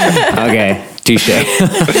 Okay, touche.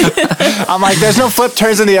 I'm like, there's no flip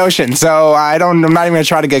turns in the ocean, so I'm not even going to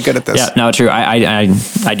try to get good at this. Yeah, no, true. I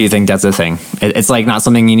do think that's a thing. It's like not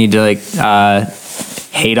something you need to like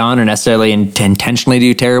hate on or necessarily intentionally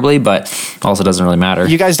do terribly, but also doesn't really matter.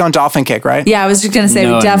 You guys don't dolphin kick, right? Yeah, I was just going to say,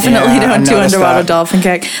 we definitely don't do underwater dolphin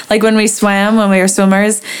kick. Like when we swam, when we were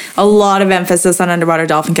swimmers, a lot of emphasis on underwater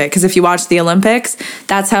dolphin kick. Because if you watch the Olympics,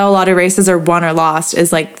 that's how a lot of races are won or lost,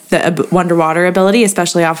 is like the underwater ability,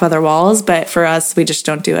 especially off other walls. But for us, we just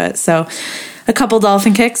don't do it. So a couple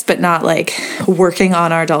dolphin kicks, but not like working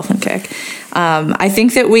on our dolphin kick. I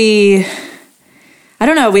think that I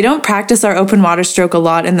don't know, we don't practice our open water stroke a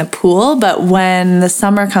lot in the pool, but when the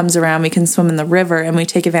summer comes around, we can swim in the river, and we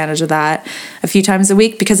take advantage of that a few times a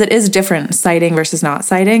week because it is different sighting versus not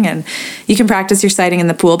sighting. And you can practice your sighting in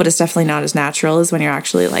the pool, but it's definitely not as natural as when you're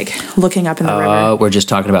actually like looking up in the river. We're just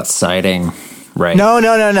talking about sighting. Right. No.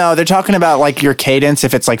 They're talking about like your cadence,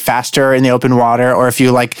 if it's like faster in the open water, or if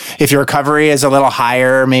your recovery is a little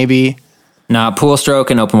higher, maybe. No, pool stroke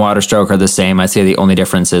and open water stroke are the same. I'd say the only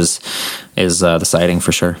difference is the sighting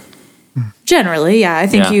for sure. Generally, yeah. I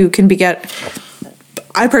think you can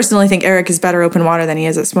I personally think Eric is better open water than he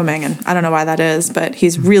is at swimming, and I don't know why that is, but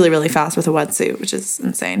he's really, really fast with a wetsuit, which is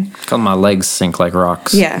insane. My legs sink like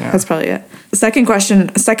rocks. Yeah, that's probably it. Second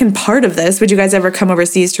part of this, would you guys ever come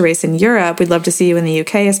overseas to race in Europe? We'd love to see you in the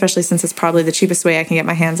UK, especially since it's probably the cheapest way I can get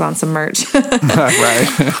my hands on some merch.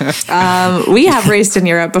 Right. We have raced in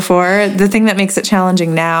Europe before. The thing that makes it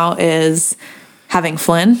challenging now is having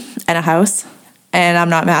Flynn and a house. And I'm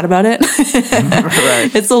not mad about it.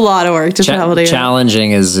 Right. It's a lot of work to travel to Europe.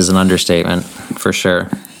 Challenging is an understatement, for sure.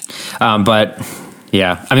 But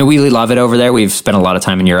yeah, I mean, we love it over there. We've spent a lot of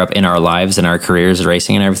time in Europe in our lives and our careers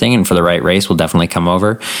racing and everything. And for the right race, we'll definitely come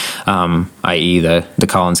over, i.e. the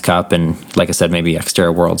Collins Cup and, like I said, maybe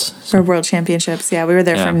Xterra Worlds. For World Championships, yeah. We were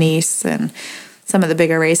there for Nice and some of the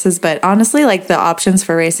bigger races. But honestly, like the options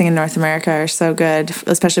for racing in North America are so good,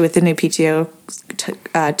 especially with the new PTO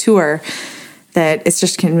tour, that it's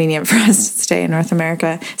just convenient for us to stay in North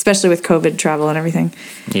America, especially with COVID travel and everything.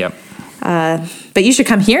 Yep. But you should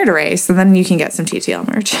come here to race, and then you can get some TTL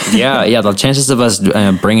merch. Yeah. The chances of us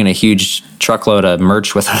bringing a huge truckload of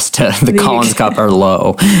merch with us to the Collins Cup are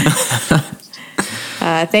low.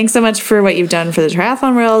 Thanks so much for what you've done for the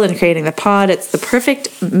triathlon world and creating the pod. It's the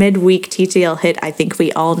perfect midweek TTL hit I think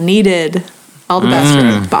we all needed. All the best for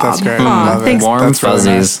it, Bob. That's great. Thanks. Warm fuzzies.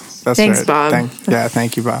 Really nice. Thanks, Bob.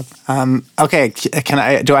 Thank you, Bob. Okay,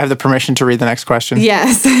 do I have the permission to read the next question?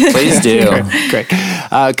 Yes. Please do. Great.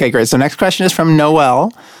 Okay, great. So next question is from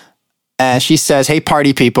Noelle. She says, "Hey,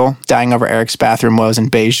 party people, dying over Eric's bathroom woes in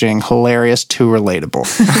Beijing. Hilarious, too relatable."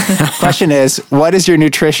 Question is, what is your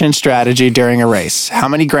nutrition strategy during a race? How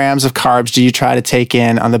many grams of carbs do you try to take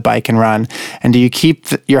in on the bike and run? And do you keep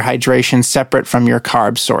your hydration separate from your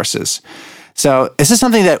carb sources? So this is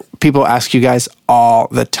something that people ask you guys all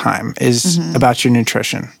the time is about your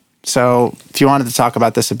nutrition. So if you wanted to talk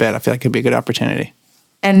about this a bit, I feel like it'd be a good opportunity.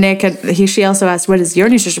 And Nick, she also asked, what is your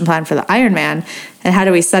nutrition plan for the Ironman? And how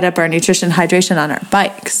do we set up our nutrition hydration on our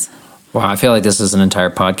bikes? Wow, I feel like this is an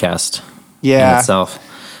entire podcast in itself.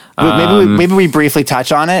 Maybe we briefly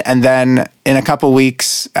touch on it, and then in a couple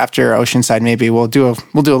weeks after Oceanside, maybe we'll do a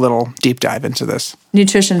little deep dive into this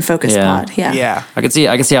nutrition focused pod. Yeah. I could see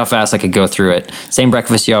how fast I could go through it. Same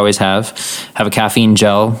breakfast you always have a caffeine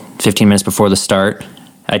gel 15 minutes before the start.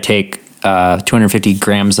 I take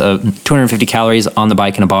 250 calories on the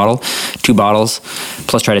bike in a bottle, 2 bottles,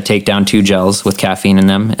 plus try to take down 2 gels with caffeine in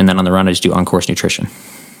them, and then on the run I just do on-course nutrition.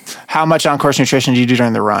 How much on-course nutrition do you do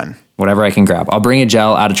during the run? Whatever I can grab. I'll bring a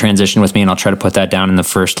gel out of transition with me, and I'll try to put that down in the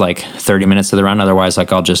first 30 minutes of the run. Otherwise,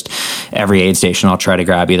 I'll just every aid station I'll try to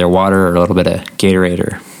grab either water or a little bit of Gatorade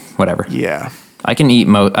or whatever. Yeah, I can eat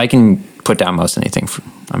I can put down most anything.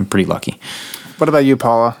 I'm pretty lucky. What about you,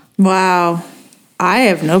 Paula? Wow, I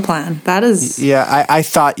have no plan. That is I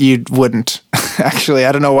thought you wouldn't. Actually,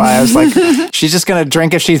 I don't know why. I was like, she's just going to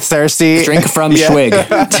drink if she's thirsty. Drink from Schwig.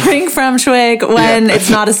 Drink from Schwig when it's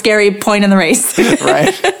not a scary point in the race.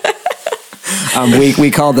 Right. We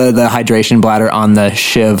call the hydration bladder on the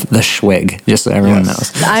Shiv the Schwig, just so everyone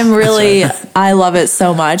knows. I love it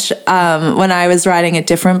so much. When I was riding a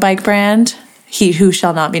different bike brand, he who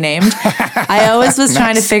shall not be named, I always was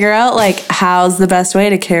trying to figure out how's the best way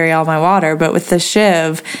to carry all my water. But with the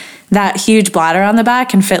Shiv, that huge bladder on the back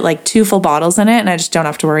can fit 2 full bottles in it, and I just don't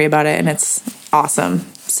have to worry about it, and it's awesome.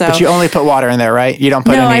 So, but you only put water in there, right? You don't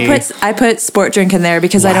put any... No, I put sport drink in there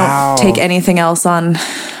because I don't take anything else on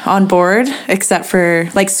board except for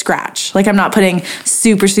Scratch. I'm not putting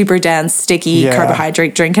super, super dense, sticky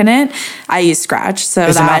carbohydrate drink in it. I use Scratch. So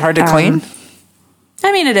is it not hard to clean?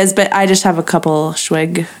 I mean, it is, but I just have a couple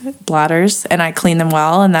Schwig bladders, and I clean them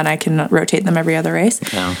well, and then I can rotate them every other race.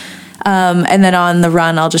 Yeah. And then on the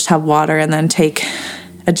run, I'll just have water and then take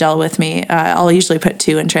a gel with me. I'll usually put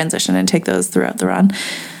 2 in transition and take those throughout the run.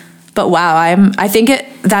 But wow, I think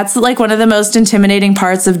that's one of the most intimidating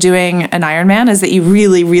parts of doing an Ironman is that you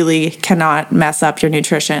really, really cannot mess up your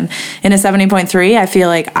nutrition. In a 70.3, I feel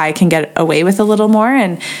like I can get away with a little more,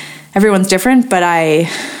 and everyone's different, but I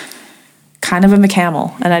kind of a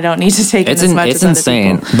camel, and I don't need to take it as much as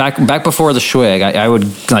insane. other people. Back before the Schwig, I would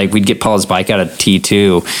we'd get Paula's bike out of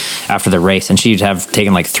T2 after the race, and she'd have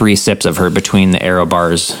taken like 3 sips of her between the Aero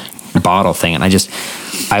Bars bottle thing, and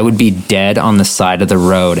I would be dead on the side of the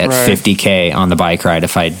road at 50K on the bike ride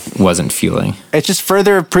if I wasn't fueling. It just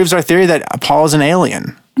further proves our theory that Paula's an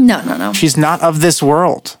alien. No. She's not of this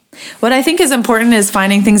world. What I think is important is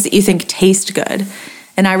finding things that you think taste good.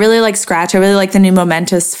 And I really like Scratch. I really like the new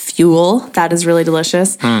Momentous Fuel. That is really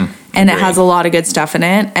delicious. And it has a lot of good stuff in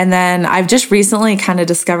it. And then I've just recently kind of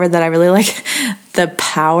discovered that I really like the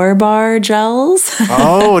Power Bar gels.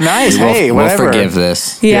 Oh, nice. Hey, we'll whatever. forgive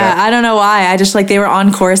this. Yeah, I don't know why. I just they were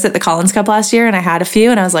on course at the Collins Cup last year, and I had a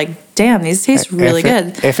few, and I was like, damn, these taste really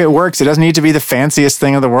good. If it works, it doesn't need to be the fanciest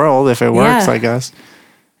thing in the world. If it works, I guess.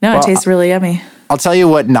 No, it tastes really yummy. I'll tell you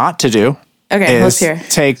what not to do. Okay, let's hear.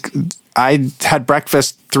 I had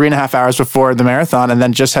breakfast 3.5 hours before the marathon and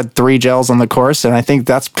then just had 3 gels on the course. And I think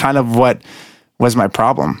that's kind of what was my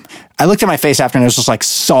problem. I looked at my face after and it was just like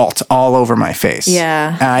salt all over my face.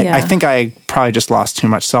 Yeah. And I think I probably just lost too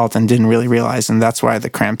much salt and didn't really realize. And that's why the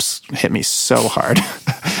cramps hit me so hard.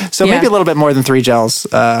 So maybe a little bit more than 3 gels.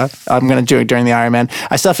 I'm going to do it during the Ironman.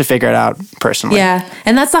 I still have to figure it out personally. Yeah.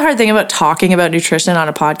 And that's the hard thing about talking about nutrition on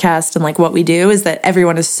a podcast and what we do is that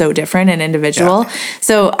everyone is so different and individual. Yeah.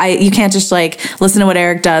 So you can't just listen to what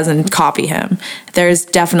Eric does and copy him. There's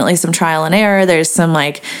definitely some trial and error. There's some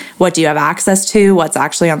what do you have access to? What's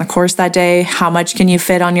actually on the course that day? How much can you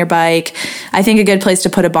fit on your bike? I think a good place to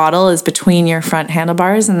put a bottle is between your front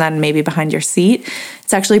handlebars and then maybe behind your seat.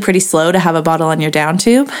 It's actually pretty slow to have a bottle on your down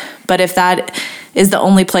tube. But if that is the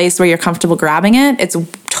only place where you're comfortable grabbing it, it's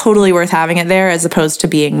totally worth having it there as opposed to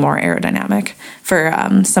being more aerodynamic for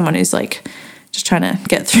someone who's just trying to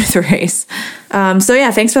get through the race.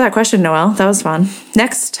 Thanks for that question, Noelle. That was fun.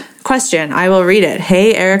 Next question. I will read it.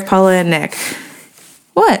 Hey, Eric, Paula, and Nick.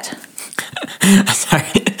 What? Sorry.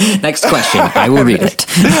 Next question. I will read it.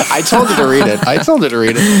 I told her to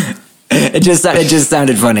read it. It just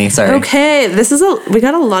sounded funny. Sorry. Okay, we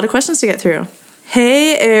got a lot of questions to get through.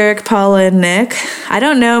 Hey, Eric, Paula, and Nick. I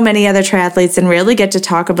don't know many other triathletes and rarely get to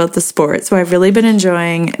talk about the sport, so I've really been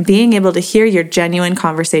enjoying being able to hear your genuine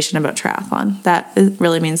conversation about triathlon. That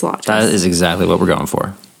really means a lot to us. That is exactly what we're going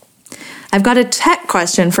for. I've got a tech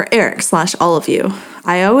question for Eric / all of you.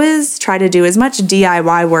 I always try to do as much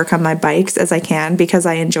DIY work on my bikes as I can because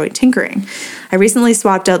I enjoy tinkering. I recently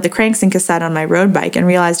swapped out the cranks and cassette on my road bike and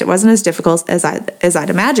realized it wasn't as difficult as I'd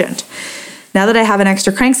imagined. Now that I have an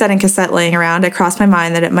extra crankset and cassette laying around, it crossed my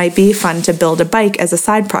mind that it might be fun to build a bike as a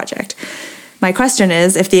side project. My question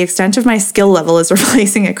is, if the extent of my skill level is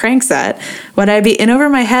replacing a crankset, would I be in over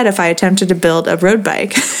my head if I attempted to build a road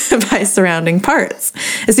bike by surrounding parts,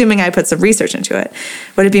 assuming I put some research into it?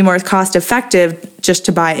 Would it be more cost effective just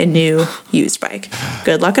to buy a new used bike?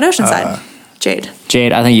 Good luck at Oceanside.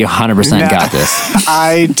 Jade, I think you 100% got this.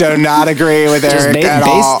 I do not agree with Eric at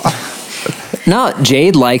all. No,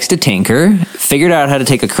 Jade likes to tinker. Figured out how to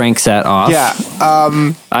take a crankset off. Yeah.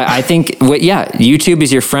 I think, YouTube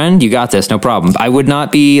is your friend. You got this, no problem. I would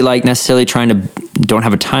not be necessarily don't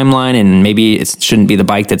have a timeline, and maybe it shouldn't be the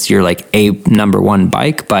bike that's your a number one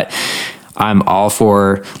bike, but I'm all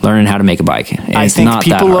for learning how to make a bike. And I think not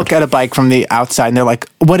people look at a bike from the outside and they're like,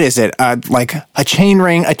 what is it? Like a chain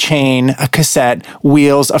ring, a chain, a cassette,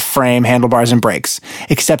 wheels, a frame, handlebars, and brakes.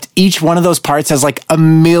 Except each one of those parts has a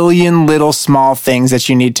million little small things that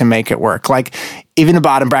you need to make it work. Even a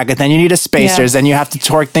bottom bracket, then you need a spacers, then you have to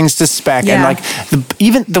torque things to spec. And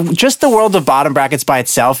just the world of bottom brackets by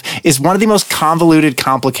itself is one of the most convoluted,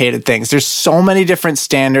 complicated things. There's so many different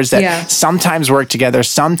standards that sometimes work together,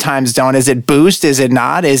 sometimes don't. Is it boost? Is it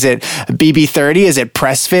not? Is it BB30? Is it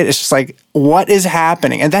press fit? It's just what is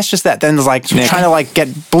happening? And that's just that. Then there's trying to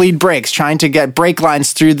get bleed brakes, trying to get brake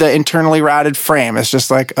lines through the internally routed frame. It's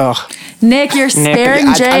just ugh. Nick, you're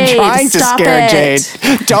scaring Jade. I'm trying to scare Jade.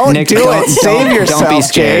 Don't do it. Save yourself, don't be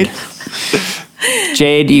scared. Jade.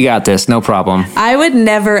 Jade, you got this. No problem. I would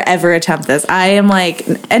never, ever attempt this. I am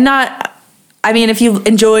if you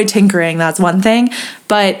enjoy tinkering, that's one thing.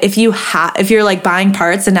 But if you're buying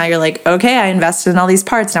parts and now you're okay, I invested in all these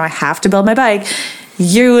parts. Now I have to build my bike.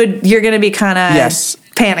 You're going to be kind of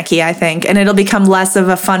panicky, I think. And it'll become less of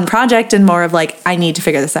a fun project and more of I need to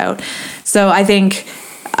figure this out. So I think...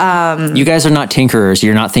 you guys are not tinkerers.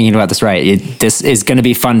 You're not thinking about this right. This is going to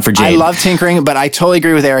be fun for Jade. I love tinkering, but I totally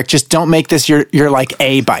agree with Eric. Just don't make this your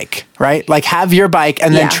a bike, right? Have your bike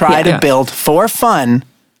and then try to build for fun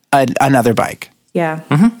another bike. Yeah.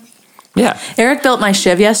 Mm-hmm. Yeah. Eric built my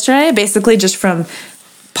Shiv yesterday, basically just from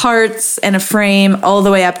parts and a frame all the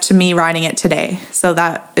way up to me riding it today. So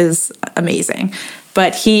that is amazing.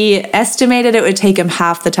 but he estimated it would take him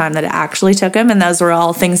half the time that it actually took him. And those were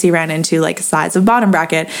all things he ran into, like size of bottom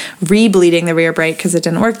bracket, re-bleeding the rear brake because it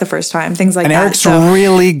didn't work the first time, things like and that. Eric's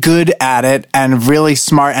really good at it and really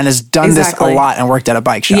smart and has done this a lot and worked at a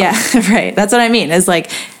bike shop. Yeah, right. That's what I mean. Is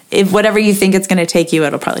like, if whatever you think it's going to take you,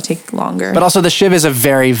 it'll probably take longer. But also the Shiv is a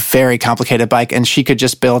very, very complicated bike, and she could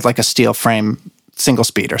just build like a steel frame single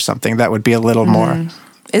speed or something. That would be a little more.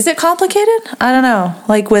 Is it complicated? I don't know.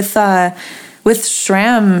 Like with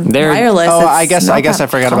SRAM wireless. Oh, I guess I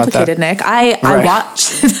forgot about that. Nick. I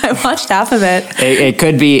watched half of it.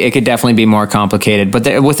 It could definitely be more complicated,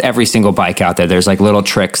 but with every single bike out there, there's like little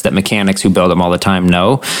tricks that mechanics who build them all the time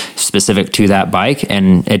know specific to that bike,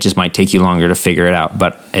 and it just might take you longer to figure it out.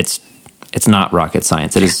 But it's not rocket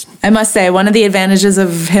science. It is. I must say, one of the advantages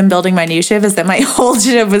of him building my new Shiv is that my old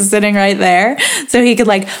Shiv was sitting right there, so he could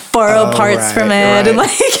like borrow parts from it and like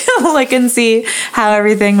look and see how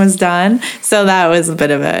everything was done. So that was a bit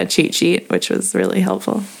of a cheat sheet, which was really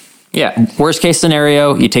helpful. Yeah. Worst case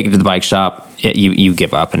scenario, you take it to the bike shop, you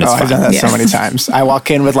give up, and it's fine. I've done that so many times. I walk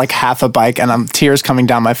in with like half a bike, and I'm tears coming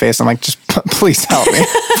down my face. I'm like, just please help me.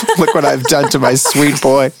 Look what I've done to my sweet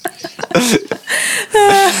boy.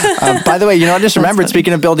 By the way, you know, I just remembered,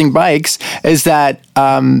 speaking of building bikes, is that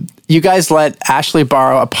you guys let Ashley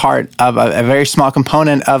borrow a part of a very small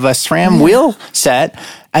component of a SRAM wheel set,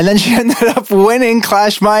 and then she ended up winning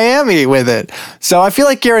Clash Miami with it. So I feel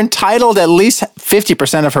like you're entitled at least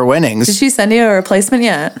 50% of her winnings. Did she send you a replacement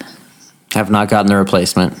yet? Have not gotten the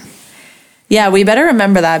replacement. Yeah, we better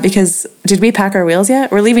remember that, because did we pack our wheels yet?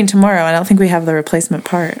 We're leaving tomorrow, and I don't think we have the replacement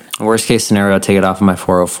part. Worst case scenario, take it off of my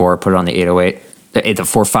 404, put it on the 808, the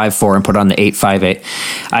 454, and put it on the 858.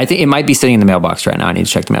 I think it might be sitting in the mailbox right now. I need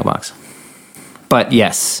to check the mailbox. But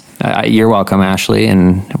yes, you're welcome, Ashley,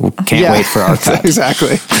 and can't wait for our cut.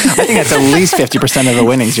 Exactly. I think that's at least 50% of the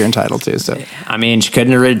winnings you're entitled to. So I mean, she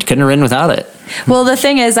couldn't have ridden without it. Well, the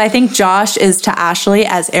thing is, I think Josh is to Ashley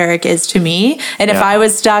as Eric is to me. And if I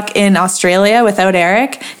was stuck in Australia without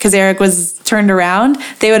Eric, because Eric was turned around,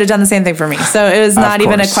 they would have done the same thing for me. So it was not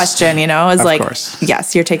even a question, you know. It was like,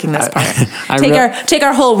 yes, you're taking this part. Take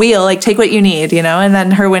our whole wheel, like take what you need, you know. And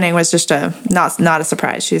then her winning was just not a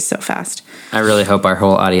surprise. She's so fast. I really hope our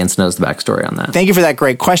whole audience knows the backstory on that. Thank you for that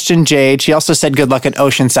great question, Jade. She also said good luck at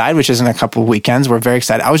Oceanside, which is in a couple of weekends. We're very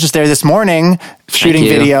excited. I was just there this morning shooting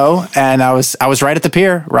video, and I was right at the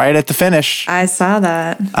pier, right at the finish. I saw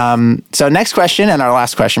that. So next question, and our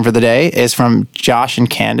last question for the day, is from Josh and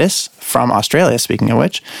Candace from Australia, speaking of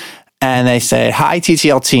which. And they say, hi,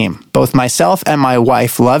 TTL team. Both myself and my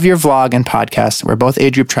wife love your vlog and podcast. We're both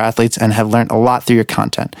age group triathletes and have learned a lot through your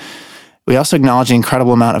content. We also acknowledge the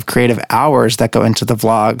incredible amount of creative hours that go into the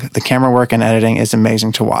vlog. The camera work and editing is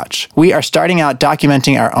amazing to watch. We are starting out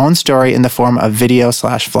documenting our own story in the form of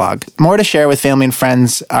video/vlog. More to share with family and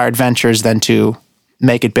friends, our adventures, than to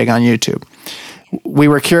make it big on YouTube. We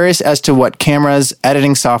were curious as to what cameras,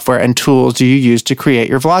 editing software, and tools do you use to create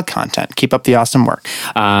your vlog content? Keep up the awesome work.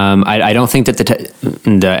 I don't think that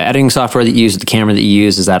the editing software that you use, the camera that you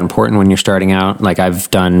use, is that important when you're starting out. Like,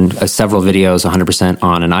 I've done several videos 100%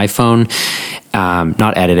 on an iPhone,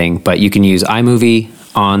 not editing, but you can use iMovie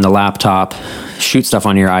on the laptop, shoot stuff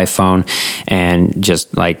on your iPhone, and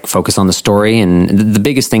just like focus on the story. And the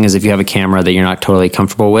biggest thing is if you have a camera that you're not totally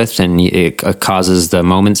comfortable with and it causes the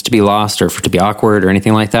moments to be lost or for it to be awkward or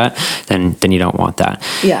anything like that, then you don't want that.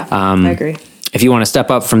 Yeah, I agree. If you want to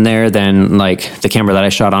step up from there, then like the camera that I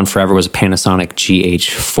shot on forever was a Panasonic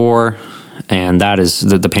GH4. And that is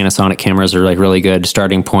the Panasonic cameras are like really good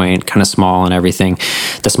starting point, kind of small and everything.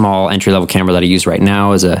 The small entry level camera that I use right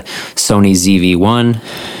now is a Sony ZV-1.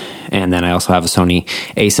 And then I also have a Sony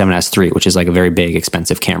a7S III, which is like a very big,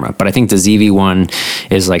 expensive camera. But I think the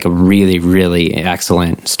ZV-1 is like a really, really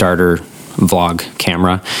excellent starter vlog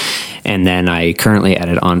camera. And then I currently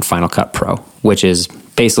edit on Final Cut Pro, which is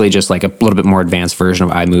basically just like a little bit more advanced version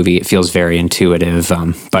of iMovie. It feels very intuitive,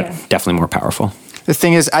 but definitely more powerful. The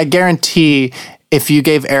thing is, I guarantee if you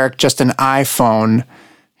gave Eric just an iPhone,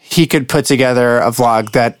 he could put together a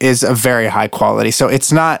vlog that is of very high quality. So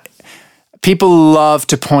it's not, people love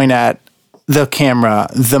to point at the camera,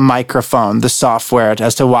 the microphone, the software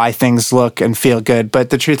as to why things look and feel good.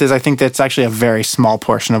 But the truth is, I think that's actually a very small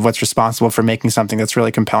portion of what's responsible for making something that's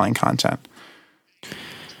really compelling content.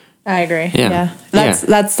 I agree. Yeah.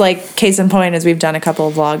 That's like case in point is we've done a couple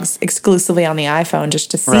of vlogs exclusively on the iPhone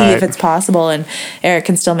just to see if it's possible, and Eric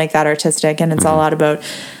can still make that artistic, and it's all out about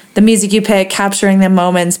the music you pick, capturing the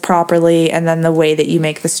moments properly, and then the way that you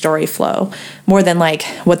make the story flow more than like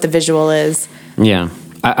what the visual is. Yeah.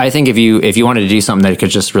 I think if you wanted to do something that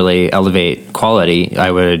could just really elevate quality,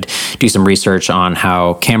 I would do some research on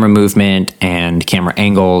how camera movement and camera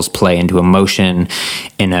angles play into emotion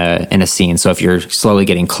in a scene. So if you're slowly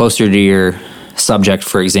getting closer to your subject,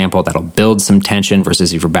 for example, that'll build some tension,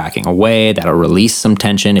 versus if you're backing away, that'll release some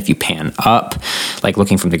tension. If you pan up, like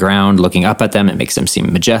looking from the ground, looking up at them, it makes them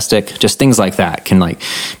seem majestic. Just things like that can like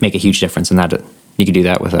make a huge difference. And that you can do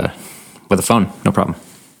that with a phone, no problem.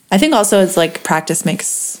 I think also it's like practice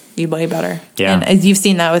makes you way better. Yeah. And you've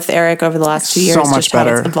seen that with Eric over the last 2 years. So much just how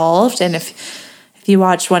better. it's evolved. And if you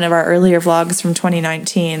watch one of our earlier vlogs from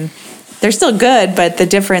 2019, they're still good, but the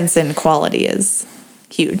difference in quality is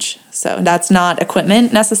huge. So that's not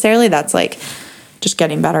equipment necessarily. That's like just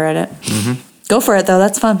getting better at it. Mm-hmm. Go for it though.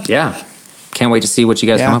 That's fun. Yeah. Can't wait to see what you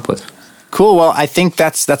guys come up with. Cool. Well, I think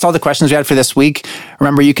that's all the questions we had for this week.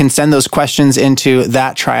 Remember, you can send those questions into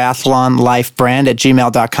that triathlon life brand at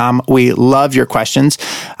gmail.com. We love your questions.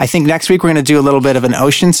 I think next week we're going to do a little bit of an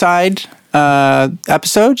Oceanside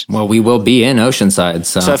episode. Well, we will be in Oceanside.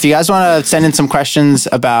 So if you guys want to send in some questions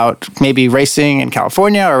about maybe racing in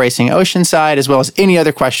California or racing Oceanside, as well as any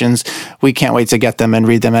other questions, we can't wait to get them and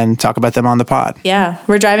read them and talk about them on the pod. Yeah.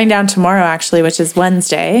 We're driving down tomorrow, actually, which is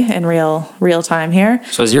Wednesday in real time here.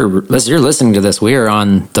 So as you're listening to this, we are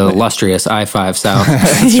on the illustrious I-5 South.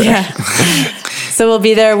 Yeah. So we'll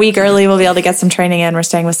be there a week early. We'll be able to get some training in. We're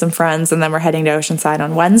staying with some friends, and then we're heading to Oceanside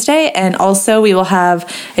on Wednesday. And also we will have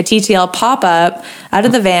a TTL pop-up out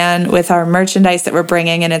of the van with our merchandise that we're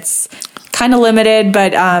bringing, and it's kind of limited,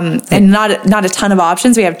 but and not a ton of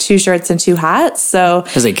options. We have 2 shirts and 2 hats. So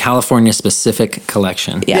It's a California specific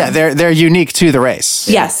collection. Yeah, they're unique to the race.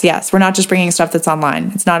 Yes. We're not just bringing stuff that's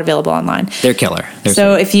online. It's not available online. They're killer.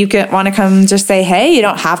 So if you want to come, just say hey. You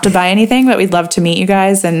don't have to buy anything, but we'd love to meet you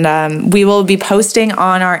guys. And we will be posting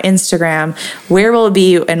on our Instagram where we'll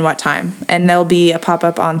be and what time. And there'll be a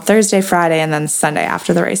pop-up on Thursday, Friday, and then Sunday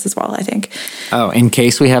after the race as well, I think. Oh, in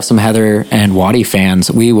case we have some Heather and Waddy fans,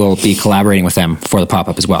 we will be collaborating with them for the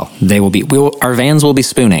pop-up as well. Our vans will be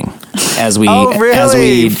spooning as we as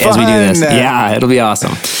we do this. Yeah, it'll be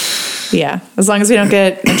awesome. Yeah, as long as we don't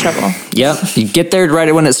get in trouble. Yep, you get there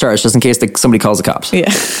right when it starts, just in case somebody calls the cops.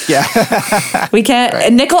 Yeah. We can't.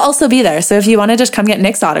 Right. Nick will also be there, so if you want to just come get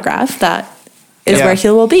Nick's autograph, that is where he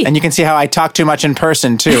will be. And you can see how I talk too much in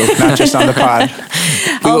person too, not just on the pod.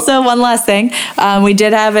 Also, one last thing. We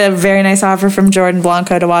did have a very nice offer from Jordan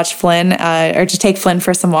Blanco to watch Flynn, or to take Flynn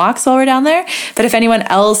for some walks while we're down there. But if anyone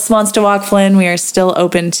else wants to walk Flynn, we are still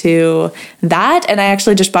open to that. And I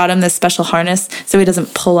actually just bought him this special harness so he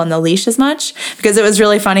doesn't pull on the leash as much. Because it was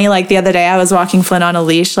really funny. Like the other day, I was walking Flynn on a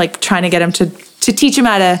leash, like trying to get him to teach him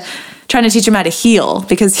how to heel,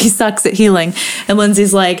 because he sucks at heeling. And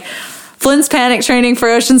Lindsay's like, Flynn's panic training for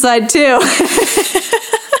Oceanside too.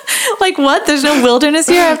 Like, what? There's no wilderness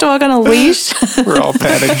here? I have to walk on a leash? We're all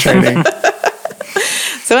panic training.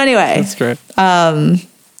 So anyway. That's great.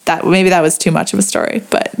 Maybe that was too much of a story,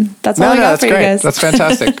 but that's all I got for you guys. That's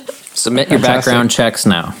fantastic. Submit your background checks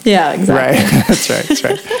now. Yeah, exactly. Right. That's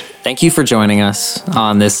right. Thank you for joining us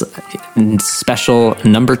on this special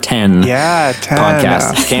number 10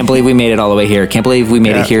 podcast. Can't believe we made it all the way here. Can't believe we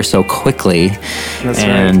made it here so quickly. That's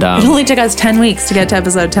and right. It only took us 10 weeks to get to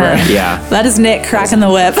episode 10. Right. Yeah. That is Nick cracking the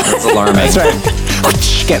whip. That's alarming. That's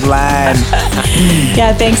right. Get in line.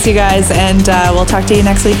 Yeah, thanks you guys. And we'll talk to you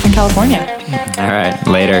next week from California. All right.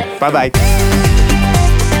 Later. Bye-bye.